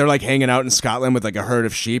Roger's like, they're like hanging out in Scotland with like a herd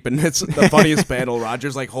of sheep, and it's the funniest battle.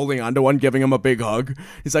 Roger's like holding onto one, giving him a big hug.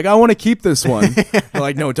 He's like, I want to keep this one. They're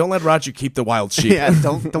like, no, don't let Roger keep the wild sheep. Yeah,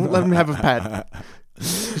 don't let him have a pet.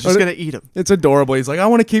 He's just gonna eat him. It's adorable. He's like, I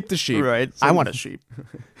want to keep the sheep. Right. So, I want a sheep.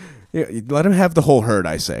 Yeah, let him have the whole herd,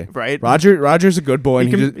 I say. Right. Roger's a good boy.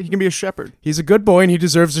 He can be a shepherd. He's a good boy, and he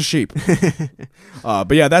deserves a sheep.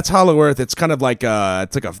 But yeah, that's Hollow Earth. It's kind of like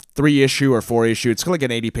it's like a 3-issue or 4-issue. It's like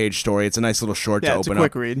an 80-page story. It's a nice little short to open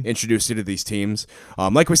up, read. Introduce you to these teams.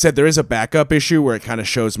 Like we said, there is a backup issue where it kind of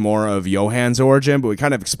shows more of Johan's origin, but we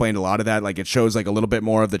kind of explained a lot of that. Like it shows like a little bit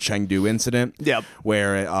more of the Chengdu incident. Yep.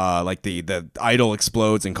 Where like the idol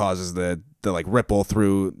explodes and causes the like ripple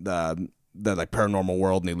through the like paranormal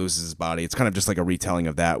world, and he loses his body. It's kind of just like a retelling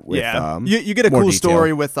of that. With, you get a cool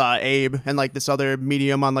story with Abe and like this other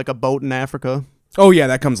medium on like a boat in Africa. Oh yeah,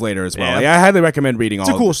 that comes later as well. Yeah, I highly recommend reading all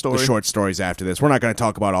the short stories after this. We're not going to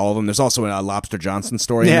talk about all of them. There's also a Lobster Johnson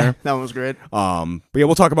story in there. That one was great. But yeah,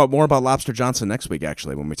 we'll talk more about Lobster Johnson next week,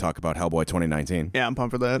 actually, when we talk about Hellboy 2019. Yeah, I'm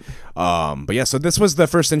pumped for that. But yeah, so this was the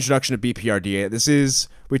first introduction of BPRD.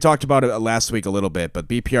 We talked about it last week a little bit, but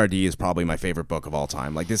BPRD is probably my favorite book of all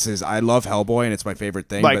time. Like I love Hellboy, and it's my favorite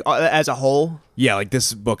thing. Like as a whole? Yeah, like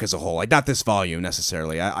this book as a whole. Like not this volume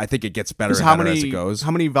necessarily. I think it gets better and better as it goes.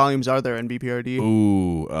 How many volumes are there in BPRD?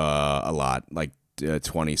 Ooh, a lot. Like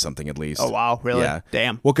 20 something at least. Oh wow, really? Yeah.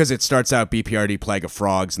 Damn. Well, because it starts out BPRD Plague of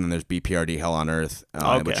Frogs, and then there's BPRD Hell on Earth,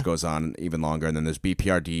 which goes on even longer, and then there's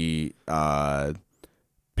BPRD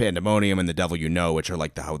Pandemonium and The Devil You Know, which are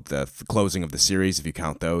like the closing of the series, if you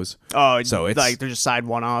count those. Oh, so it's like they're just side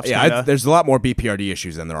one-offs. Yeah, there's a lot more BPRD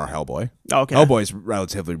issues than there are Hellboy. Okay. Hellboy's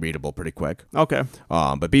relatively readable pretty quick. Okay.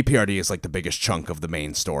 But BPRD is like the biggest chunk of the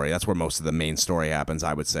main story. That's where most of the main story happens,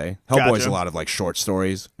 I would say. Hellboy's a lot of like short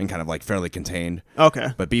stories and kind of like fairly contained.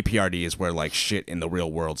 Okay. But BPRD is where like shit in the real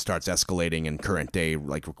world starts escalating in current day,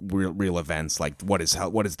 like real events. Like what is the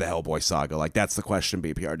Hellboy saga? Like that's the question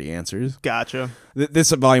BPRD answers. Gotcha.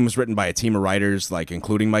 This volume was written by a team of writers, like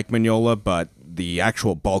including Mike Mignola, but the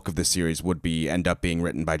actual bulk of the series would end up being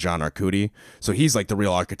written by John Arcudi. So he's like the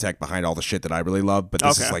real architect behind all the shit that I really love. But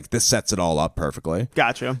this sets it all up perfectly.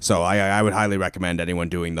 Gotcha. So I would highly recommend anyone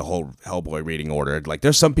doing the whole Hellboy reading order. Like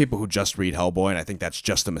there's some people who just read Hellboy, and I think that's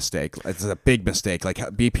just a mistake. It's a big mistake. Like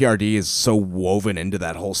BPRD is so woven into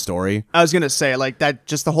that whole story. I was gonna say like that.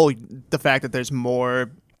 Just the fact that there's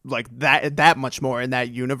more. Like that much more in that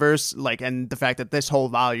universe, like, and the fact that this whole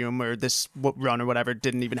volume or this run or whatever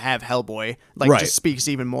didn't even have Hellboy, like, just speaks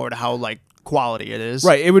even more to how like quality it is.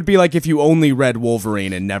 Right. It would be like if you only read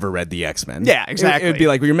Wolverine and never read the X-Men. Yeah, exactly. It would be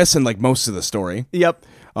like you're missing like most of the story. Yep.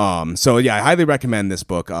 So yeah, I highly recommend this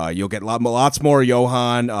book. You'll get lots more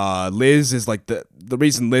Johann. Liz is like the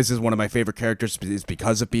reason Liz is one of my favorite characters is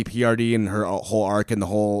because of BPRD and her whole arc and the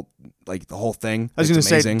whole thing. I was going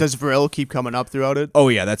to say, does Vril keep coming up throughout it? Oh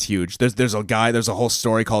yeah, that's huge. There's a whole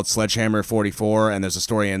story called Sledgehammer 44, and there's a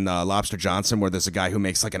story in Lobster Johnson where there's a guy who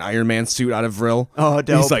makes like an Iron Man suit out of Vril. Oh,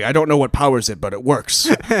 dope. He's like, I don't know what powers it, but it works.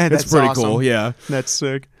 It's pretty awesome. cool. Yeah, that's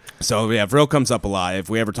sick. So yeah, Vril comes up a lot. If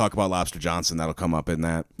we ever talk about Lobster Johnson, that'll come up in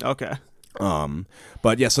that. Okay.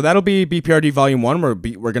 But yeah, so that'll be BPRD Volume 1. We're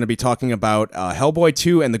going to be talking about Hellboy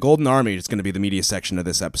 2 and the Golden Army. It's going to be the media section of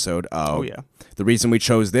this episode. Oh yeah. The reason we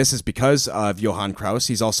chose this is because of Johann Kraus.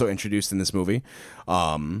 He's also introduced in this movie.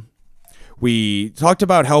 We talked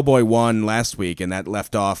about Hellboy 1 last week, and that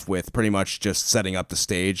left off with pretty much just setting up the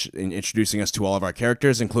stage and introducing us to all of our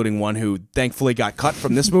characters, including one who thankfully got cut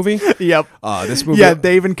from this movie. Yep. This movie. Yeah,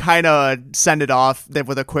 they even kind of send it off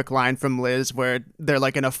with a quick line from Liz where they're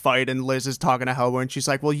like in a fight, and Liz is talking to Hellboy, and she's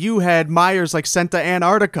like, well, you had Myers like sent to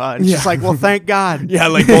Antarctica. And she's like, well, thank God. Yeah,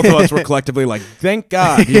 like both of us were collectively like, thank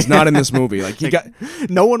God he's not in this movie. Like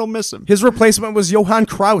no one will miss him. His replacement was Johann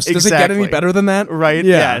Kraus. Does it get any better than that? Right?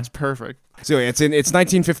 Yeah, it's perfect. So it's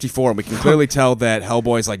 1954, and we can clearly tell that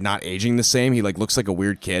Hellboy's like not aging the same. He like looks like a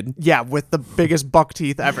weird kid. Yeah, with the biggest buck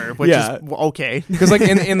teeth ever, which is okay. Because like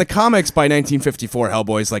in the comics by 1954,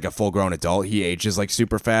 Hellboy's like a full grown adult. He ages like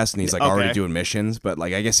super fast, and he's like already doing missions. But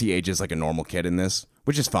like I guess he ages like a normal kid in this,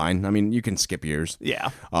 which is fine. I mean, you can skip years. Yeah.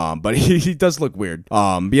 But he does look weird.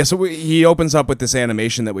 But yeah. So he opens up with this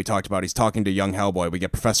animation that we talked about. He's talking to young Hellboy. We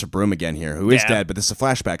get Professor Broom again here, who is dead, but this is a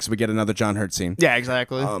flashback, so we get another John Hurt scene. Yeah,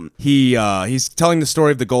 exactly. He's telling the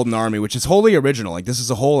story of the Golden Army, which is wholly original. Like this is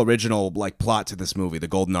a whole original like plot to this movie. The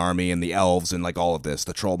Golden Army and the elves and like all of this,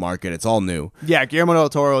 the troll market. It's all new. Yeah, Guillermo del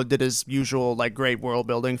Toro did his usual like great world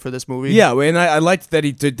building for this movie. Yeah, and I liked that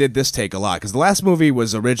he did this take a lot because the last movie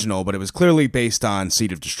was original, but it was clearly based on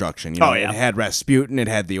Seed of Destruction. You know, it had Rasputin, it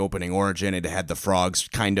had the opening origin, it had the frogs,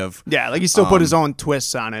 kind of. Yeah, like he still put his own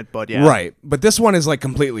twists on it, but yeah. Right, but this one is like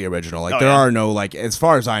completely original. Like there are no like, as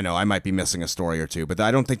far as I know, I might be missing a story or two, but I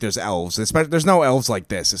don't think there's elves. There's no elves like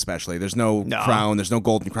this, especially. There's no crown. There's no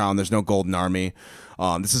golden crown. There's no golden army.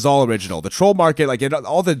 This is all original. The troll market, like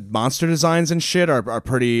all the monster designs and shit are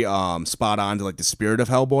pretty spot on to like the spirit of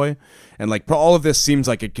Hellboy, and like all of this seems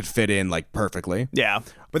like it could fit in like perfectly. Yeah.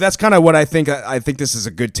 But that's kind of what I think. I think this is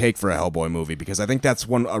a good take for a Hellboy movie because I think that's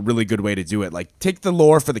a really good way to do it. Like, take the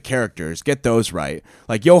lore for the characters, get those right.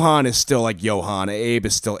 Like, Johann is still like Johann, Abe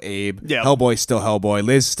is still Abe, Hellboy's still Hellboy,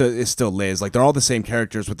 Liz is still Liz. Like, they're all the same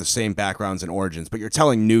characters with the same backgrounds and origins, but you're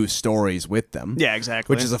telling new stories with them. Yeah,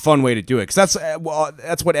 exactly. Which is a fun way to do it because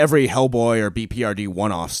that's what every Hellboy or BPRD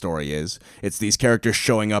one-off story is. It's these characters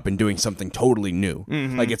showing up and doing something totally new.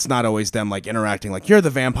 Mm-hmm. Like, it's not always them like interacting like, you're the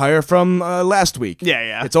vampire from last week.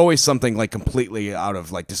 Yeah. It's always something like completely out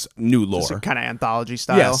of like this new lore, kind of anthology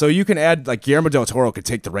style. Yeah, so you can add like Guillermo del Toro could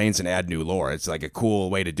take the reins and add new lore. It's like a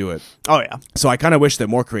cool way to do it. Oh yeah. So I kind of wish that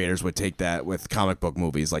more creators would take that with comic book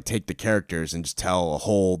movies, like take the characters and just tell a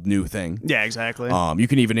whole new thing. Yeah, exactly. You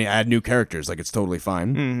can even add new characters, like it's totally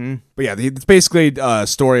fine. Mm-hmm. But yeah, it's basically a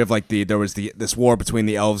story of like there was this war between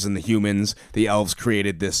the elves and the humans. The elves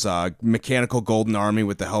created this mechanical golden army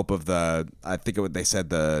with the help of they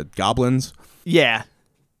said the goblins. Yeah.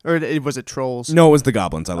 Or was it trolls? No, it was the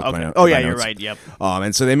goblins. I looked okay. my Oh yeah, my you're notes. right. Yep.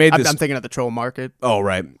 And so they made this. I'm thinking of the troll market. Oh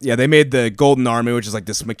right, yeah. They made the Golden Army, which is like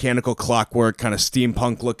this mechanical clockwork, kind of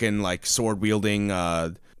steampunk looking, like sword wielding,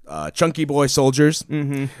 chunky boy soldiers.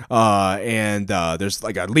 Mm-hmm. And there's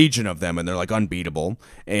like a legion of them, and they're like unbeatable.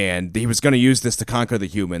 And he was going to use this to conquer the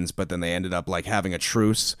humans, but then they ended up like having a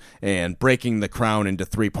truce and breaking the crown into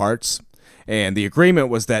 3 parts. And the agreement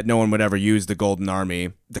was that no one would ever use the Golden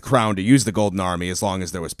Army, the crown, to use the Golden Army as long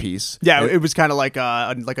as there was peace. Yeah, it was kind of like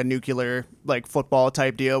a nuclear like football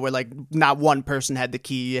type deal where like not one person had the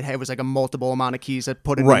key. It was like a multiple amount of keys that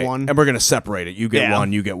put into one. And we're going to separate it. You get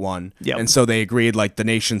one, you get one. Yep. And so they agreed like the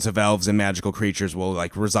nations of elves and magical creatures will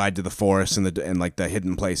like reside to the forests and like the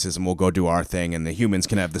hidden places, and we'll go do our thing, and the humans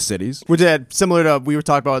can have the cities. Which is similar to we were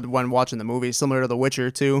talking about when watching the movie, similar to The Witcher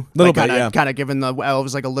too. Little bit, yeah. Kind of giving the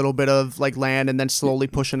elves like a little bit of like land and then slowly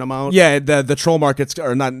pushing them out. Yeah, the troll markets,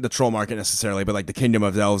 or not the troll market necessarily, but like the Kingdom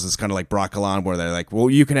of Elves is kind of like Brokilon, where they're like, well,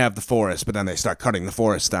 you can have the forest, but then they start cutting the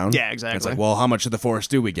forest down. Yeah, exactly. And it's like, well, how much of the forest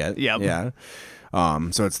do we get? Yep. Yeah.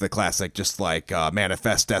 So it's the classic, just like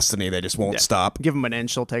Manifest Destiny. They just won't stop. Give them an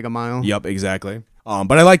inch, they'll take a mile. Yep, exactly.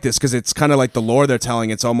 But I like this because it's kind of like the lore they're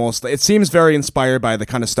telling. It seems very inspired by the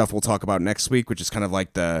kind of stuff we'll talk about next week, which is kind of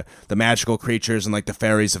like the magical creatures and like the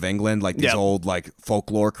fairies of England, like these old like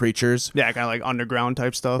folklore creatures. Yeah, kind of like underground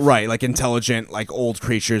type stuff. Right, like intelligent, like old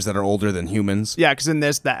creatures that are older than humans. Yeah, because in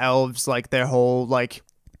this, the elves, like their whole like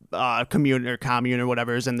commune or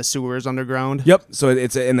whatever is in the sewers underground. Yep. So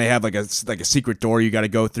and they have like a secret door you got to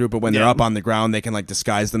go through, but when they're up on the ground, they can like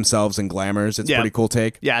disguise themselves in glamours. It's a pretty cool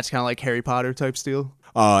take. Yeah, it's kind of like Harry Potter type style.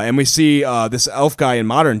 And we see this elf guy in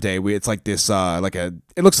modern day. It's like this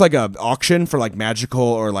it looks like a auction for like magical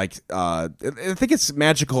or like I think it's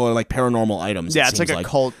magical or like paranormal items. Yeah, it's like a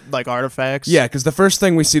cult like artifacts. Yeah, because the first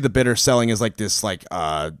thing we see the bidder selling is like this like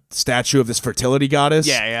statue of this fertility goddess.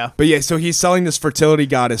 Yeah. But yeah, so he's selling this fertility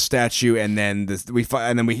goddess statue, and then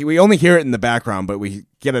we only hear it in the background, but we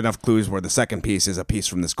get enough clues where the second piece is a piece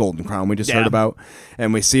from this golden crown we just heard about,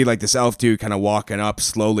 and we see like this elf dude kind of walking up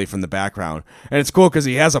slowly from the background, and it's cool because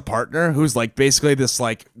he has a partner who's like basically this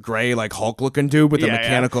like gray like Hulk looking dude with a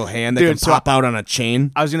mechanical hand that can pop out on a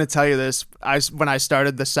chain. I was gonna tell you this. When I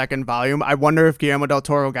started the second volume, I wonder if Guillermo del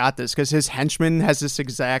Toro got this because his henchman has this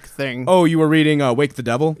exact thing. Oh, you were reading Wake the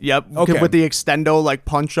Devil? Yep. Okay. With the extendo like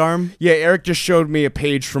punch arm. Yeah, Eric just showed me a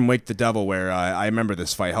page from Wake the Devil where I remember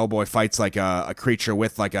this fight. Hellboy fights like a creature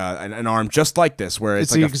with like an arm just like this, where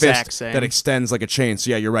it's like a fist that extends like a chain. So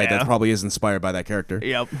yeah, you're right. That probably is inspired by that character.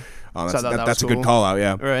 Yep. That's a good call out.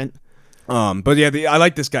 Yeah. Right. But yeah, I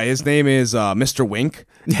like this guy. His name is Mr. Wink,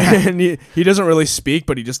 and he doesn't really speak,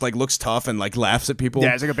 but he just like looks tough and like laughs at people.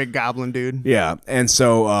 Yeah, he's like a big goblin dude. Yeah, and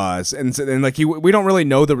so and like we don't really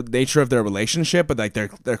know the nature of their relationship, but like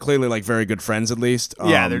they're clearly like very good friends at least.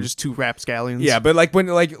 Yeah, they're just two rapscallions. Yeah, but like when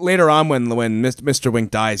later on when Mr.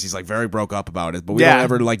 Wink dies, he's like very broke up about it, but we don't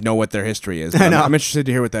ever like know what their history is. I'm interested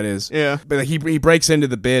to hear what that is. Yeah, but like, he breaks into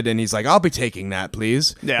the bid and he's like, "I'll be taking that,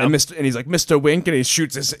 please." Yeah, and he's like, "Mr. Wink," and he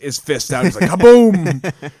shoots his fist out. He's like,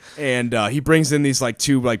 "Kaboom!" And he brings in these like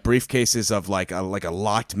two like briefcases of like a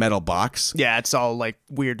locked metal box. Yeah, it's all like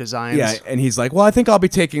weird designs. Yeah, and he's like, "Well, I think I'll be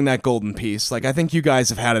taking that golden piece. Like, I think you guys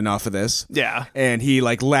have had enough of this." Yeah, and he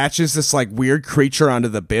like latches this like weird creature onto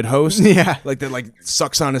the bid host. Yeah, like that like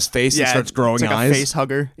sucks on his face and starts growing it's like eyes. A face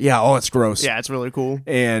hugger. Yeah, oh, it's gross. Yeah, it's really cool.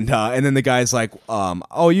 And then the guy's like,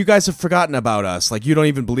 "Oh, you guys have forgotten about us. Like, you don't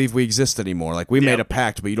even believe we exist anymore. Like, we made a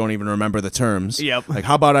pact, but you don't even remember the terms. Yep. Like,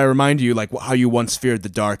 how about I remind you like how you once feared the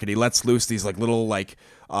dark?" And he lets loose these like little like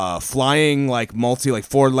flying like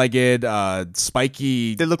four-legged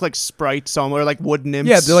spiky. They look like sprites, or like wood nymphs.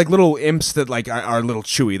 Yeah, they're like little imps that like are a little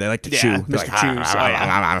chewy. They like to chew. Mr. Like,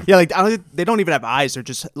 Chews. Yeah, like they don't even have eyes. They're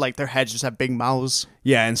just like their heads just have big mouths.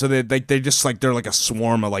 Yeah, and so they're just like they're like a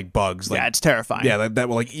swarm of like bugs. Like, yeah, it's terrifying. Yeah, that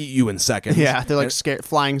will like eat you in seconds. Yeah, they're like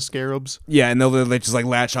flying scarabs. Yeah, and they just like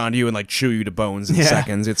latch onto you and like chew you to bones in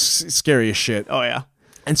seconds. It's scary as shit. Oh yeah.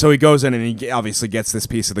 And so he goes in and he obviously gets this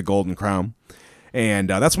piece of the golden crown. And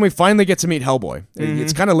that's when we finally get to meet Hellboy. Mm-hmm.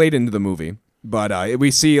 It's kind of late into the movie, but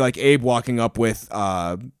we see like Abe walking up with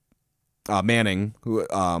Manning, who,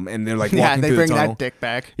 and they're like walking through the tunnel. They bring that dick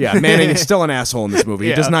back. Yeah, Manning is still an asshole in this movie.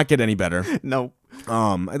 He does not get any better. No.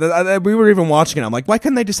 We were even watching it. I'm like, why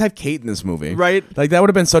couldn't they just have Kate in this movie? Right. Like, that would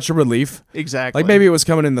have been such a relief. Exactly. Like, maybe it was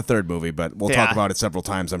coming in the third movie, but we'll talk about it several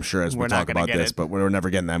times, I'm sure, as we talk about this, but we're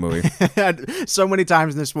never getting that movie. So many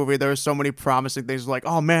times in this movie, there were so many promising things like,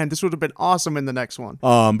 oh man, this would have been awesome in the next one.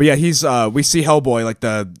 But yeah, we see Hellboy, like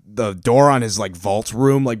the door on his like vault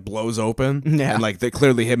room like blows open. Yeah. And like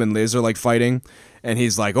clearly him and Liz are like fighting. And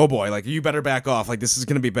he's like, "Oh boy, like you better back off. Like this is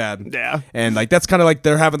gonna be bad." Yeah. And like that's kind of like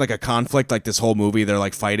they're having like a conflict. Like this whole movie, they're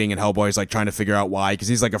like fighting, and Hellboy's like trying to figure out why, because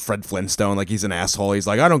he's like a Fred Flintstone. Like he's an asshole. He's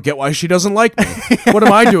like, "I don't get why she doesn't like me. What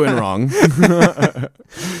am I doing wrong?"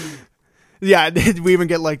 Yeah, we even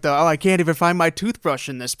get like I can't even find my toothbrush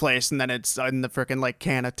in this place, and then it's in the freaking like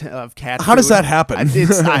can of cat food. How does that happen?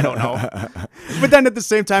 I don't know. But then at the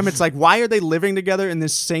same time, it's like, why are they living together in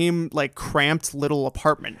this same like cramped little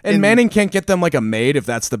apartment? And Manning can't get them like a maid if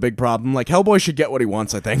that's the big problem. Like Hellboy should get what he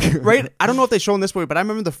wants, I think. Right? I don't know if they show in this movie, but I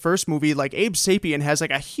remember the first movie, like Abe Sapien has like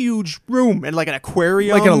a huge room and like an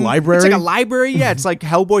aquarium. Like in a library? It's like a library, yeah. It's like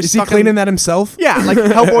Hellboy. Is he cleaning that himself? Yeah, like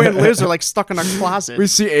Hellboy and Liz are like stuck in a closet. We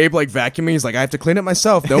see Abe like vacuuming. He's like, "I have to clean it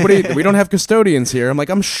myself. We don't have custodians here." I'm like,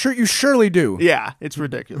 "I'm sure you surely do." Yeah, it's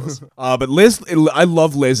ridiculous. But Liz, I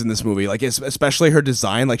love Liz in this movie. Like especially her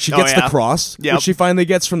design. Like she gets the cross, which she finally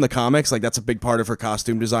gets from the comics. Like that's a big part of her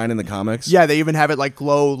costume design in the comics. Yeah, they even have it like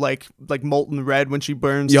glow like molten red when she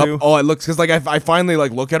burns too. Oh, it looks because like I finally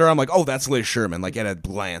like look at her. I'm like, "Oh, that's Liz Sherman." Like at a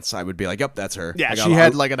glance, I would be like, "Yep, that's her." Yeah, like, she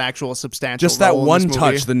had like an actual substantial. Just that role one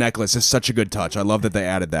touch. The necklace is such a good touch. I love that they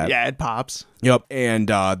added that. Yeah, it pops. Yep, and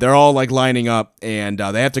they're all like lining up, and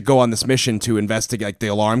they have to go on this mission to investigate. Like, the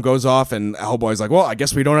alarm goes off, and Hellboy's like, well, I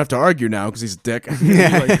guess we don't have to argue now because he's a dick.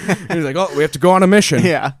 he's like, oh, we have to go on a mission.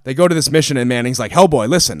 Yeah. They go to this mission, and Manning's like, Hellboy,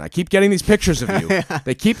 listen, I keep getting these pictures of you.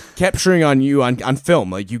 They keep capturing on you on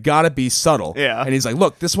film. Like, you gotta be subtle. Yeah. And he's like,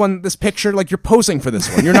 look, this picture, like, you're posing for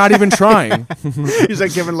this one. You're not even trying. He's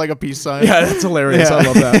like giving like a peace sign. Yeah, that's hilarious. Yeah. I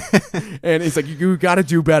love that. And he's like, you gotta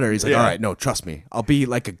do better. He's like, Yeah. all right, no, trust me. I'll be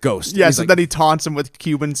like a ghost. Yeah, He's so like, then he taunts him with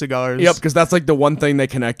Cuban cigars. yep, because that's like the one thing they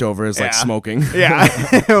connect over is like Yeah. smoking.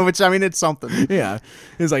 Yeah. Which, I mean, it's something. Yeah.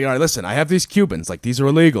 He's like, all right, listen, I have these Cubans. Like, these are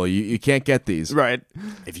illegal. You can't get these. Right.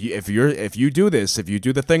 If you do this, if you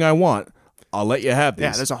do the thing I want, I'll let you have these.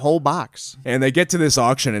 Yeah, there's a whole box. And they get to this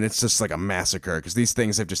auction, and it's just like a massacre because these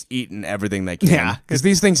things have just eaten everything they can. Yeah. Because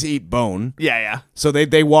these things eat bone. Yeah. So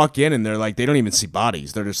they walk in, and they're like, they don't even see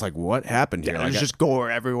bodies. They're just like, what happened here? There's Like, just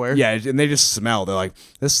gore everywhere. yeah, and they just smell. They're like,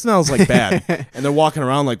 this smells like bad. And they're walking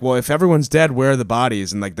around like, well, if everyone's dead, where are the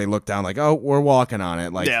bodies? And like they look down like, oh, we're walking on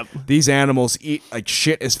it. Like, Yep. these animals eat like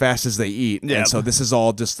shit as fast as they eat. Yep. And so this is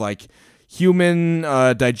all just like human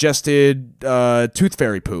digested tooth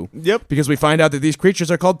fairy poo. Yep. Because we find out that these creatures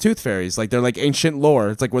are called tooth fairies. Like, they're like ancient lore.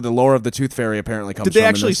 It's like where the lore of the tooth fairy apparently comes Did from. they in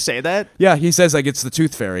actually this. say that? Yeah, he says like it's the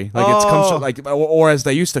tooth fairy. Like it comes Oh. from, like, or as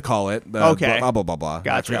they used to call it, the Okay. blah blah blah blah. I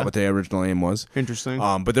Gotcha. forgot what the original name was. Interesting.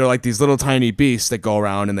 But they're like these little tiny beasts that go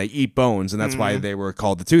around and they eat bones, and that's why they were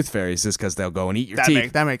called the tooth fairies, is because they'll go and eat your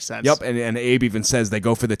teeth. That makes sense. Yep, and Abe even says they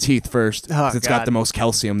go for the teeth first. 'Cause Oh, it's got God. the most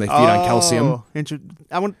calcium. They feed on calcium.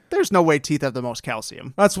 There's no way teeth have the most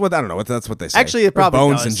calcium. That's what I don't know. That's what they say. Actually, it Or probably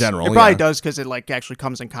bones does. in general. It probably yeah. does because it like actually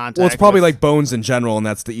comes in contact. Well, it's probably with- like bones in general, and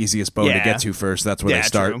that's the easiest bone to Yeah. get to first. That's where Yeah, they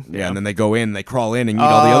start. true. Yeah, Yeah. and then they go in, they crawl in, and eat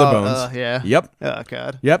all the other bones. Yeah. Yep. Oh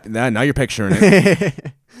God. Yep. Now you're picturing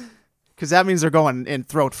it. Because that means they're going in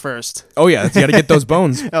throat first. Oh yeah, you got to get those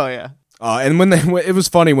bones. Oh yeah. And it was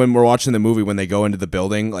funny when we're watching the movie when they go into the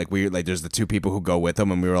building, like there's the two people who go with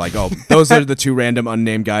them, and we were like, oh, those are the two random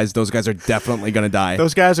unnamed guys. Those guys are definitely gonna die.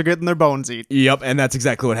 Those guys are getting their bones eat. Yep, and that's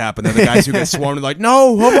exactly what happened. They're the guys who get swarmed, like,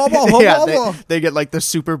 no, Yeah, they get like the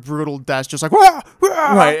super brutal death, just like wah,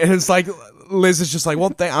 wah. right, and it's like Liz is just like,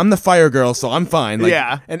 well, I'm the fire girl, so I'm fine. Like,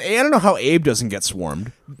 Yeah. and I don't know how Abe doesn't get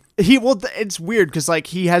swarmed. It's weird because like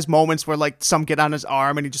he has moments where like some get on his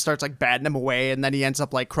arm and he just starts like batting him away, and then he ends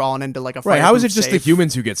up like crawling into like a Right? How is it fireproof just the safe.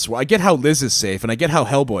 humans who get swarmed? I get how Liz is safe, and I get how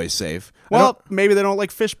Hellboy is safe. Well, maybe they don't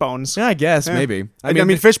like fish bones. I guess Yeah. maybe. I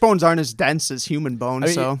mean, fish bones aren't as dense as human bones, I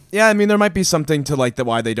mean, so yeah, I mean, there might be something to like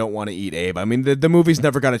why they don't want to eat Abe. I mean, the movie's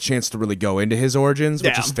never got a chance to really go into his origins,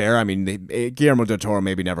 which Yeah. is fair. I mean, Guillermo del Toro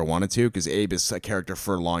maybe never wanted to because Abe is a character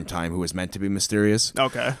for a long time who was meant to be mysterious.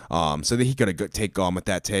 okay. So that he could have gone with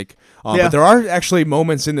that take. Yeah. But there are actually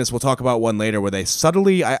moments in this. We'll talk about one later where they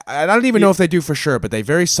subtly. I don't even know if they do for sure, but they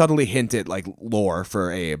very subtly hint at like lore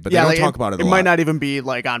for Abe. But they don't like, talk about it. It a might lot. not even be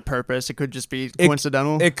like on purpose. It could just be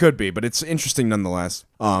coincidental. It could be, but it's interesting nonetheless.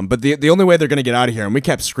 But the only way they're gonna get out of here, and we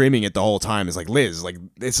kept screaming it the whole time, is like, Liz, like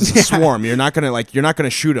this is a swarm. You're not gonna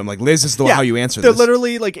shoot him. Like, Liz is how you answer They're this.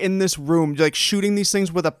 literally like in this room, like shooting these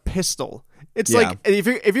things with a pistol. It's Yeah. like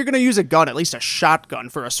if you're gonna use a gun, at least a shotgun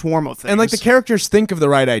for a swarm of things. And like the characters think of the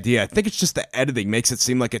right idea. I think it's just the editing makes it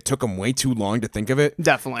seem like it took them way too long to think of it.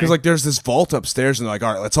 Definitely. Because like there's this vault upstairs, and they're like,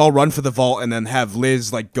 all right, let's all run for the vault, and then have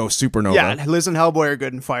Liz like go supernova. yeah, Liz and Hellboy are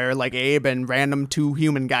good in fire. Like Abe and random two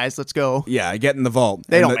human guys. Let's go. Yeah, get in the vault.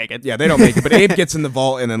 They And don't make it. Yeah, they don't make it. But Abe gets in the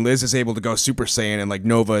vault, and then Liz is able to go Super Saiyan, and like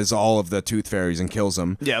Nova is all of the Tooth Fairies and kills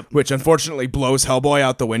them. Yep. Which unfortunately blows Hellboy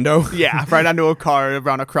out the window. Yeah, right onto a car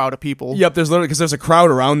around a crowd of people. Yep, there's literally because there's a crowd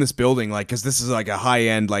around this building, like because this is like a high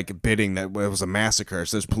end like bidding that it was a massacre.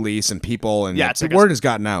 So there's police and people, and Yeah, like, it's the like a word has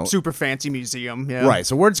gotten out. Super fancy museum. Yeah. Right,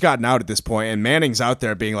 so word's gotten out at this point, and Manning's out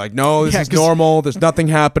there being like, "No, this Yeah, is 'cause- normal. There's nothing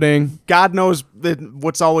happening." God knows that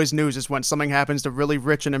what's always news is when something happens to really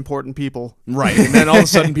rich and important people. Right, and then all of a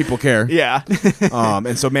sudden people care. Yeah.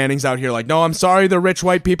 And so Manning's out here like, "No, I'm sorry, the rich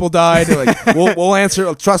white people died. Like, we'll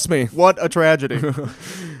answer. Trust me." What a tragedy.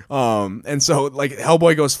 And so like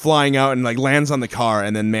Hellboy goes flying out and like lands on the car,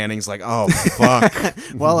 and then Manning's like, "Oh fuck."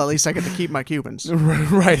 Well, at least I get to keep my Cubans.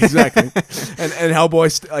 Right, exactly. and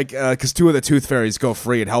Hellboy because two of the Tooth Fairies go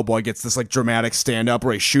free, and Hellboy gets this like dramatic stand up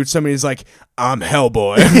where he shoots somebody. He's like, "I'm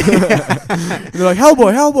Hellboy." And they're like,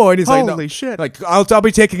 "Hellboy," and he's like, Holy "No, shit. Like I'll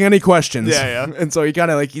be taking any questions." Yeah, yeah. And so he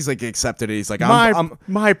kind of like he's like accepted it. He's like, I'm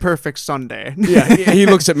My perfect Sunday. yeah. He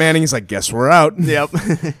looks at Manning. He's like, "Guess we're out." Yep.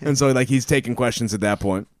 And so like he's taking questions at that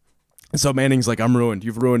point. So Manning's like, I'm ruined.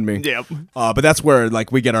 You've ruined me. Yep. But that's where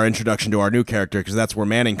like we get our introduction to our new character, because that's where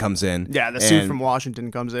Manning comes in. Yeah, the suit from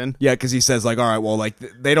Washington comes in. Yeah, because he says like, all right, well, like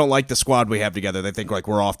they don't like the squad we have together. They think like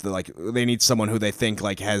we're off the like they need someone who they think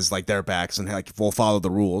like has like their backs and like will follow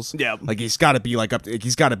the rules. Yeah. Like he's got to be like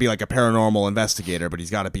he's got to be like a paranormal investigator, but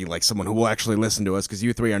he's got to be like someone who will actually listen to us, because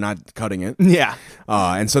you three are not cutting it. Yeah.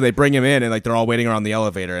 And so they bring him in, and like they're all waiting around the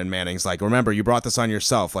elevator, and Manning's like, remember, you brought this on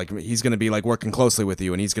yourself. Like he's gonna be like working closely with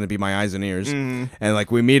you, and he's gonna be my eyes and ears. And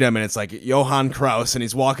like we meet him, and it's like Johann Kraus, and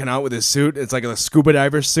he's walking out with his suit. It's like a scuba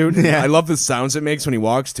diver suit. Yeah. I love the sounds it makes when he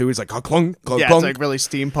walks too. He's like clunk, clunk, clunk. Yeah, it's like really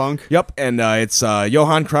steampunk. Yep, and it's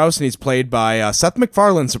Johann Kraus, and he's played by Seth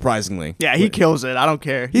MacFarlane, surprisingly. Yeah, he kills it. I don't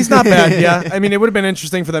care. He's not bad, yeah. I mean, it would have been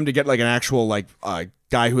interesting for them to get like an actual like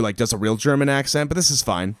guy who like does a real German accent, but this is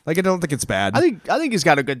fine. Like I don't think it's bad. I think he's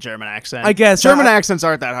got a good German accent. I guess German accents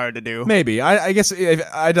aren't that hard to do. Maybe. I guess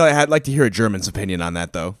I'd like to hear a German's opinion on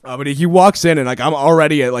that though. But he walks in, and like I'm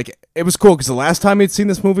already like it was cool, because the last time I'd seen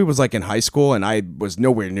this movie was like in high school, and I was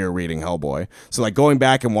nowhere near reading Hellboy. So like going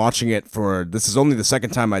back and watching it this is only the second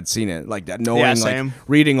time I'd seen it. Like knowing like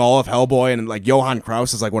reading all of Hellboy, and like Johann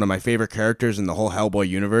Kraus is like one of my favorite characters in the whole Hellboy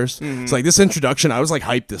universe. So like this introduction, I was like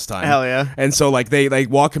hyped this time. Hell yeah. And so like they like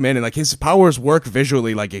walk him in, and like his powers work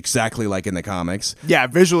visually like exactly like in the comics. Yeah,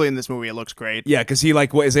 visually in this movie it looks great. Yeah, because he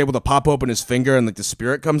like is able to pop open his finger, and like the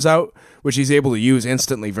spirit comes out, which he's able to use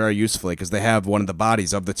instantly very usefully, because they have one of the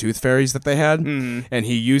bodies of the tooth fairies that they had, and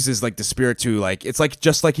he uses like the spirit to like it's like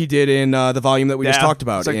just like he did in the volume that we just talked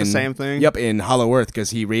about. It's like the same thing. Yep, in Hollow Earth, because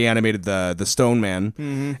he reanimated the Stone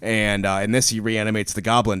Man, and in this he reanimates the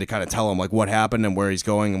Goblin to kind of tell him like what happened and where he's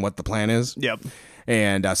going and what the plan is. Yep.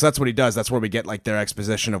 And so that's what he does. That's where we get like their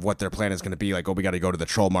exposition of what their plan is going to be. Like, oh, we got to go to the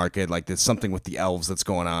troll market. Like, there's something with the elves that's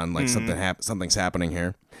going on. Like, something's happening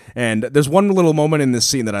here. And there's one little moment in this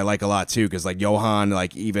scene that I like a lot too, because like Johann,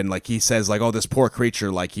 like even like he says like, oh, this poor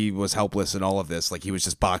creature, like he was helpless in all of this. Like he was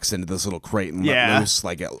just boxed into this little crate and let loose,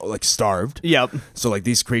 like starved. Yep. So like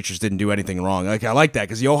these creatures didn't do anything wrong. Like I like that,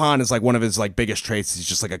 because Johann is like one of his like biggest traits. He's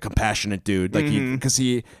just like a compassionate dude. Like because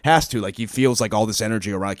he has to, like he feels like all this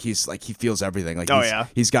energy around. He feels everything. Like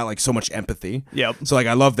he's got like so much empathy. Yep. So like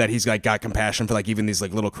I love that he's like got compassion for like even these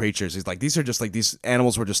like little creatures. He's like, these are just like these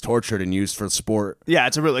animals were just tortured and used for sport. Yeah,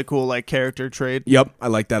 it's a really cool like character trait. Yep, I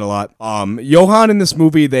like that a lot. Johann in this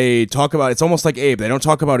movie, they talk about, it's almost like Abe. They don't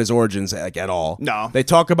talk about his origins like at all. No. They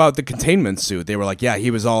talk about the containment suit. They were like, yeah,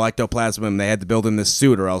 he was all ectoplasm, and they had to build him this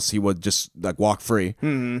suit or else he would just like walk free.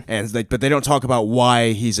 But they don't talk about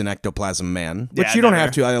why he's an ectoplasm man, which you don't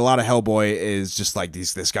have to. Like, a lot of Hellboy is just like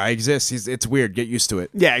this guy exists. It's weird. Get used to it.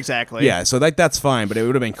 Yeah, exactly. Yeah, so like that's fine, but it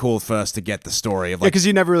would have been cool for us to get the story of like, because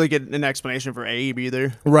you never really get an explanation for Abe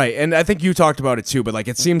either. Right, and I think you talked about it too, but like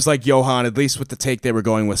it seems like Johann, at least with the take they were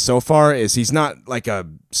going with so far, is he's not like a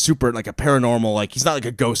super like a paranormal, like he's not like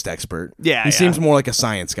a ghost expert. Yeah, he seems more like a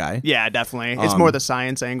science guy. Yeah, definitely. It's more the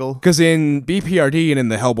science angle. Because in BPRD and in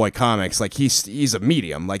the Hellboy comics, like he's a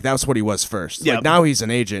medium. Like that's what he was first. Yep. Like now he's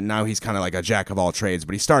an agent. Now he's kind of like a jack of all trades.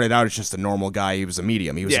 But he started out as just a normal guy. He was a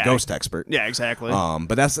medium. He was a ghost expert. Yeah, exactly.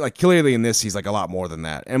 But that's like clearly in this he's like a lot more than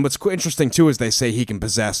that. And what's interesting too is they say he can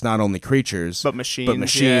possess not only creatures but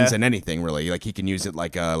machines and anything really. Like he can use it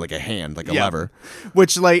like a hand, like a lever.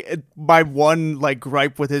 Which like my one like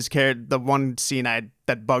gripe with his character, the one scene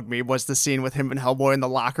that bugged me was the scene with him and Hellboy in the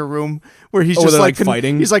locker room where he's just like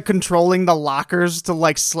fighting. He's like controlling the lockers to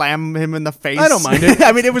like slam him in the face. I don't mind it.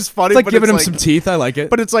 I mean, it was funny. It's like but giving him like, some teeth. I like it.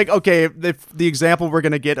 But it's like, okay, if the example we're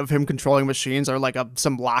gonna get of him controlling machines are like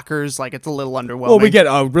some lockers, like it's a little underwhelming. Well, we get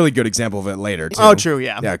a really good example of it later too. Oh, true.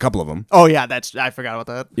 Yeah. Yeah, a couple of them. Oh yeah, I forgot about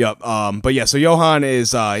that. Yep. But yeah, so Johann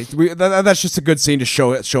is that's just a good scene to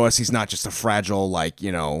show us he's not just a fragile like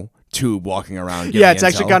tube walking around. Yeah, it's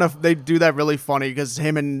actually kind of, they do that really funny because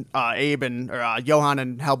him and Abe and Johann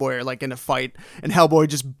and Hellboy are like in a fight, and Hellboy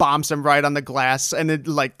just bombs him right on the glass, and it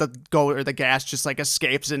like the gas just like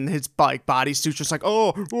escapes, and his like bodysuit's just like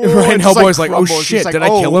and Hellboy's like, oh shit, did I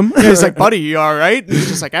kill him? Yeah, he's like, buddy, you all right? And he's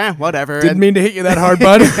just like, whatever. Didn't mean to hit you that hard,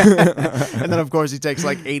 bud. And then of course he takes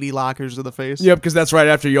like 80 lockers to the face. Yep, because that's right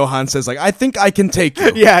after Johann says like, I think I can take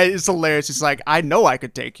you. Yeah, it's hilarious. He's like, I know I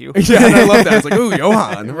could take you. Yeah, and I love that. It's like, ooh,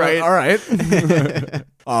 Johann, right? All right.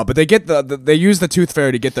 But they get they use the Tooth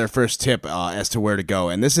Fairy to get their first tip as to where to go,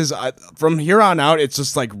 and this is from here on out. It's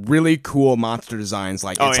just like really cool monster designs,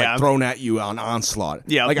 like it's like thrown at you on Onslaught.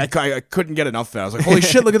 Yeah, like I couldn't get enough of it. I was like, holy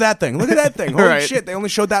shit, look at that thing! Look at that thing! Holy shit, they only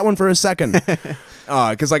showed that one for a second.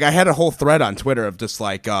 Because like I had a whole thread on Twitter of just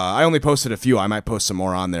like I only posted a few. I might post some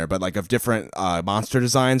more on there, but like of different monster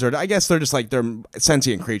designs, or I guess they're just like they're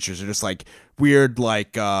sentient creatures. They're just like weird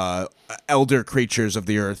like elder creatures of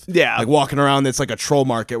the earth. Yeah. Like walking around. It's like a troll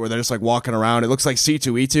market where they're just like walking around. It looks like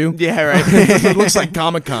C2E2. Yeah, right. It looks like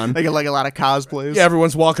Comic-Con. Like a lot of cosplays. Yeah,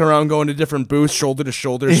 everyone's walking around going to different booths, shoulder to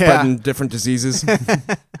shoulder, spreading different diseases.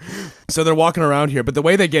 So they're walking around here, but the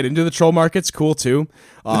way they get into the troll market's cool too.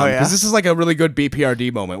 Because this is like a really good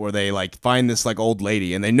BPRD moment where they like find this like old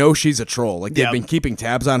lady and they know she's a troll. Like they've been keeping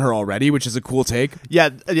tabs on her already, which is a cool take. Yeah.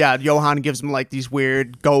 Johan gives them like these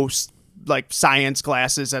weird ghost like science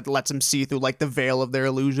glasses that lets them see through like the veil of their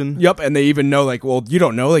illusion. Yep, and they even know like, well, you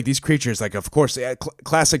don't know like these creatures. Like, of course,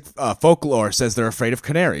 classic folklore says they're afraid of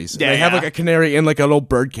canaries. Yeah, they have like a canary in like a little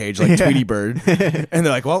bird cage, like Tweety Bird, and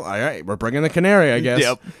they're like, well, all right, we're bringing the canary, I guess.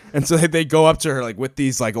 Yep. And so they go up to her like with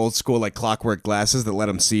these like old school like clockwork glasses that let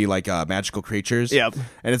them see like magical creatures. Yep.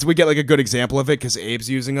 And we get like a good example of it because Abe's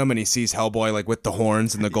using them and he sees Hellboy like with the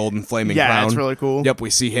horns and the golden flaming crown. Yeah, it's really cool. Yep,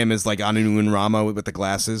 we see him as like Anu and Rama with the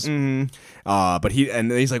glasses. But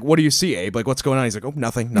he's like, what do you see, Abe? Like, what's going on? He's like, oh,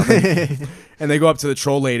 nothing. And they go up to the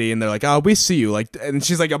troll lady and they're like, oh, we see you. Like, and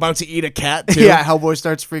she's like about to eat a cat too. Yeah, Hellboy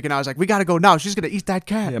starts freaking out. He's like, we gotta go now. She's gonna eat that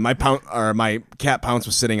cat. Yeah, my cat Pounce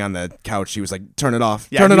was sitting on the couch. He was like, turn it off.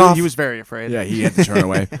 Yeah, turn it off. He was very afraid. Yeah, he had to turn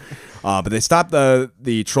away. But they stopped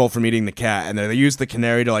the troll from eating the cat, and they used the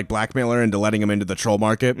canary to like blackmail her into letting him into the troll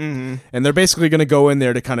market. And they're basically going to go in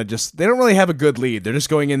there to kind of they don't really have a good lead. They're just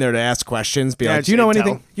going in there to ask questions. Be like, do you know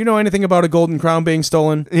anything? Do you know anything about a golden crown being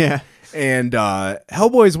stolen? Yeah. And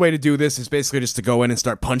Hellboy's way to do this is basically just to go in and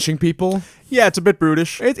start punching people. Yeah, it's a bit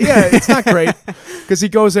brutish. It's not great. Because he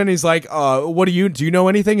goes in, he's like, do you know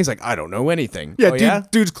anything? He's like, I don't know anything. Yeah,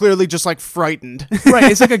 dude's clearly just like frightened.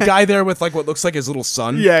 Right, it's like a guy there with like what looks like his little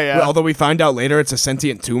son. Yeah. Although we find out later it's a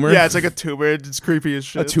sentient tumor. Yeah, it's like a tumor. It's creepy as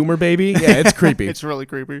shit. A tumor baby? Yeah, it's creepy. It's really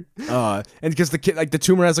creepy. And because the kid, like the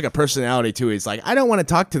tumor has like a personality too. He's like, I don't want to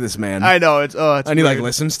talk to this man. I know, it's and he like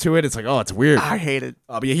listens to it. It's like, oh, it's weird. I hate it.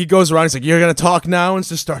 But yeah, he goes around. He's like, you're gonna talk now, and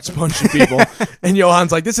just starts punching people. And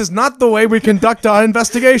Johan's like, this is not the way we conduct our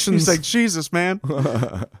investigations. He's like, Jesus, man.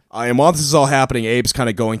 And while this is all happening, Abe's kind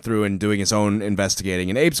of going through and doing his own investigating,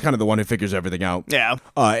 and Abe's kind of the one who figures everything out. Yeah.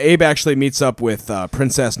 Abe actually meets up with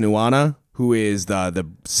Princess Nuana, who is the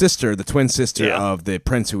twin sister of the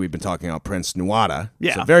prince who we've been talking about, Prince Nuada.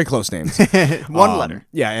 Yeah. So very close names. One letter.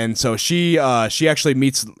 Yeah, and so she actually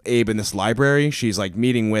meets Abe in this library. She's like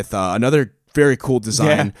meeting with another very cool design.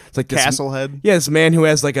 Yeah. It's like this Castle head. Yeah, this man who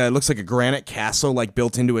has looks like a granite castle like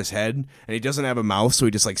built into his head, and he doesn't have a mouth, so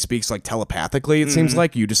he just like speaks like telepathically. It seems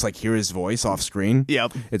like you just like hear his voice off screen.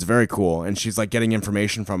 Yep. It's very cool, and she's like getting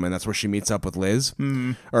information from him. And that's where she meets up with Liz.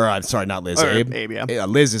 Or I'm sorry, not Liz. Abe. Abe, yeah.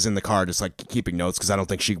 Liz is in the car just like keeping notes because I don't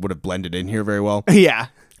think she would have blended in here very well. Yeah.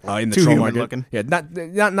 In the Too troll human market. looking. Yeah,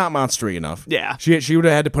 not monstery enough. Yeah. She would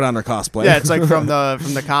have had to put on her cosplay. Yeah, it's like from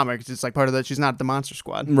the comics. It's like part of that. She's not the Monster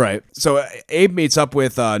Squad. Right. So Abe meets up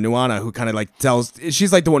with Nuana, who kind of like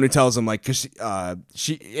she's like the one who tells him like because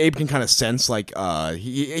Abe can kind of sense like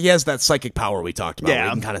he has that psychic power we talked about. Yeah. Where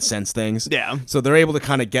he can kind of sense things. Yeah. So they're able to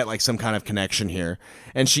kind of get like some kind of connection here,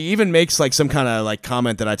 and she even makes like some kind of like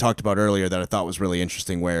comment that I talked about earlier that I thought was really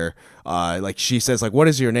interesting, where like she says like, what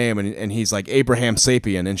is your name? And he's like, Abraham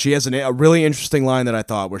Sapien, and she has a really interesting line that I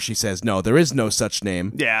thought where she says, no, there is no such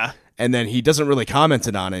name. Yeah. And then he doesn't really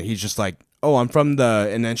comment on it. He's just like, oh, I'm from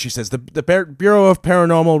and then she says, the Bureau of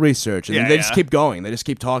Paranormal Research. And they just keep going. They just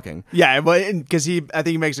keep talking. Yeah, but because I think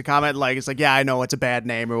he makes a comment like, it's like, yeah, I know it's a bad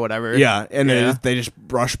name or whatever. Yeah, and they just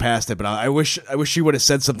brush past it. But I wish she would have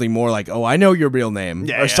said something more like, oh, I know your real name.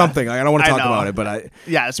 Or something. Like, I don't want to talk about it, but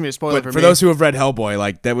yeah, it's going to be a spoiler for those who have read Hellboy,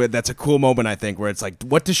 like that's a cool moment, I think, where it's like,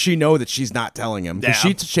 what does she know that she's not telling him? Because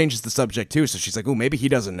she changes the subject too, so she's like, oh, maybe he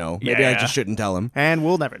doesn't know. Maybe I just shouldn't tell him. And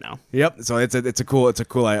we'll never know. Yep. So it's a cool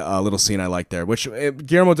little scene I like there, which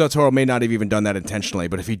Guillermo del Toro may not have even done that intentionally,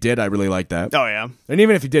 but if he did, I really like that. Oh yeah. And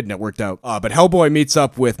even if he didn't, it worked out. But Hellboy meets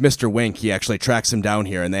up with Mr. Wink. He actually tracks him down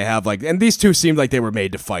here, and they have and these two seemed like they were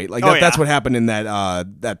made to fight. Like that's what happened in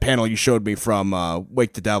that panel you showed me from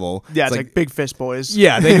Wake the Devil. Yeah, it's like big fist boys.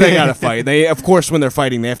 Yeah, they gotta fight. They of course when they're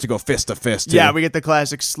fighting, they have to go fist to fist. Too. Yeah, we get the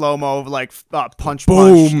classic slow mo punch,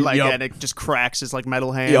 boom, and it just cracks his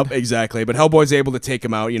metal hand. Yep, exactly. But Hellboy's able to take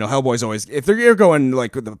him out. Hellboy's always if you're going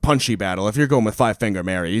like with the punchy battle. battle. If you're going with Five Finger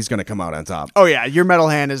Mary, he's gonna come out on top. Oh yeah, your metal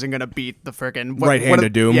hand isn't gonna beat the freaking Right hand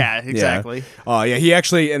of doom. Yeah, exactly. Oh yeah, he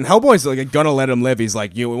actually, and Hellboy's like gonna let him live. He's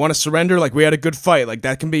like, you want to surrender? Like, we had a good fight. Like,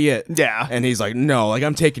 that can be it. Yeah. And he's like, no, like,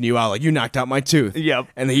 I'm taking you out. Like, you knocked out my tooth. Yep.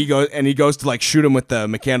 And he goes to like shoot him with the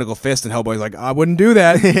mechanical fist, and Hellboy's like, I wouldn't do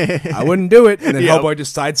that. I wouldn't do it. And then Yep. Hellboy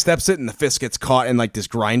just sidesteps it, and the fist gets caught in like this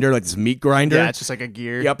grinder, like this meat grinder. Yeah, it's just like a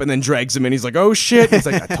gear. Yep, and then drags him in. He's like, oh shit. He's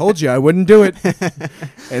like, I told you I wouldn't do it.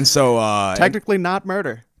 And so Technically not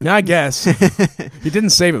murder. I guess he didn't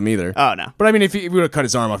save him either. Oh no. But I mean, if he would have cut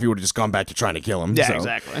his arm off, he would have just gone back to trying to kill him. Yeah, so.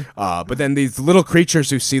 exactly. But then these little creatures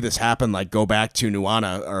who see this happen, like, go back to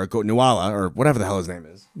Nuala, or whatever the hell his name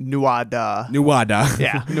is. Nuada. Nuada.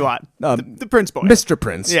 Yeah, Nuada. The Prince Boy. Mr.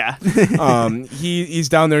 Prince. Yeah. He's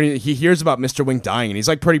down there, and he hears about Mr. Wink dying, and he's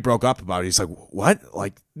like pretty broke up about it. He's like, what?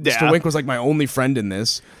 Like, Yeah. Mr. Wink was like my only friend in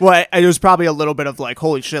this. Well, it was probably a little bit of like,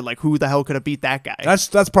 holy shit, like who the hell could have beat that guy? That's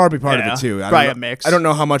probably part of Yeah. it too. Probably a mix. I don't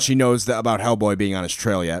know how much he knows about Hellboy being on his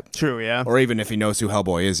trail yet, True, yeah. or even if he knows who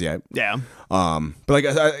Hellboy is yet. Yeah. But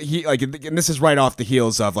like he like, and this is right off the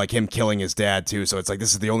heels of like him killing his dad too. So it's like,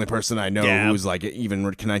 this is the only person I know Yeah. who's like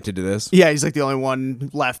even connected to this. Yeah, he's like the only one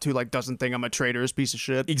left who like doesn't think I'm a traitorous piece of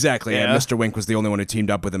shit. Exactly. Yeah. And Mr. Wink was the only one who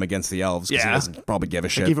teamed up with him against the elves because he Yeah. doesn't probably give a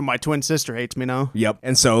shit. Like even my twin sister hates me now. Yep.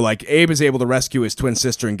 And so like Abe is able to rescue his twin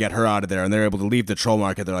sister and get her out of there, and they're able to leave the troll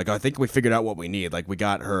market. They're like, I think we figured out what we need. Like, we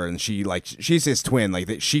got her, and she's his twin.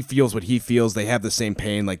 Like, she feels what he feels. They have the same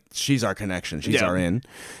pain. Like, she's our connection. She's Yeah. our in.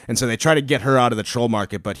 And so they try to get her out of the troll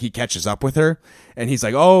market, but he catches up with her, and he's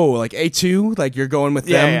like, oh, like A2, like you're going with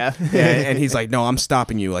them. Yeah. and he's like, no, I'm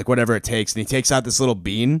stopping you. Like, whatever it takes. And he takes out this little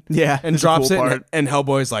bean. Yeah, And that's a drops cool it. part. And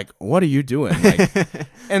Hellboy's like, what are you doing? Like,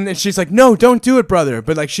 and then she's like, no, don't do it, brother.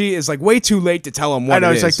 But like, she is like way too late to tell him what I know,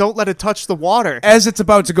 it he's is. like, don't let it touch the water. As it's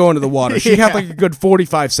about to go into the water. She had Yeah. like a good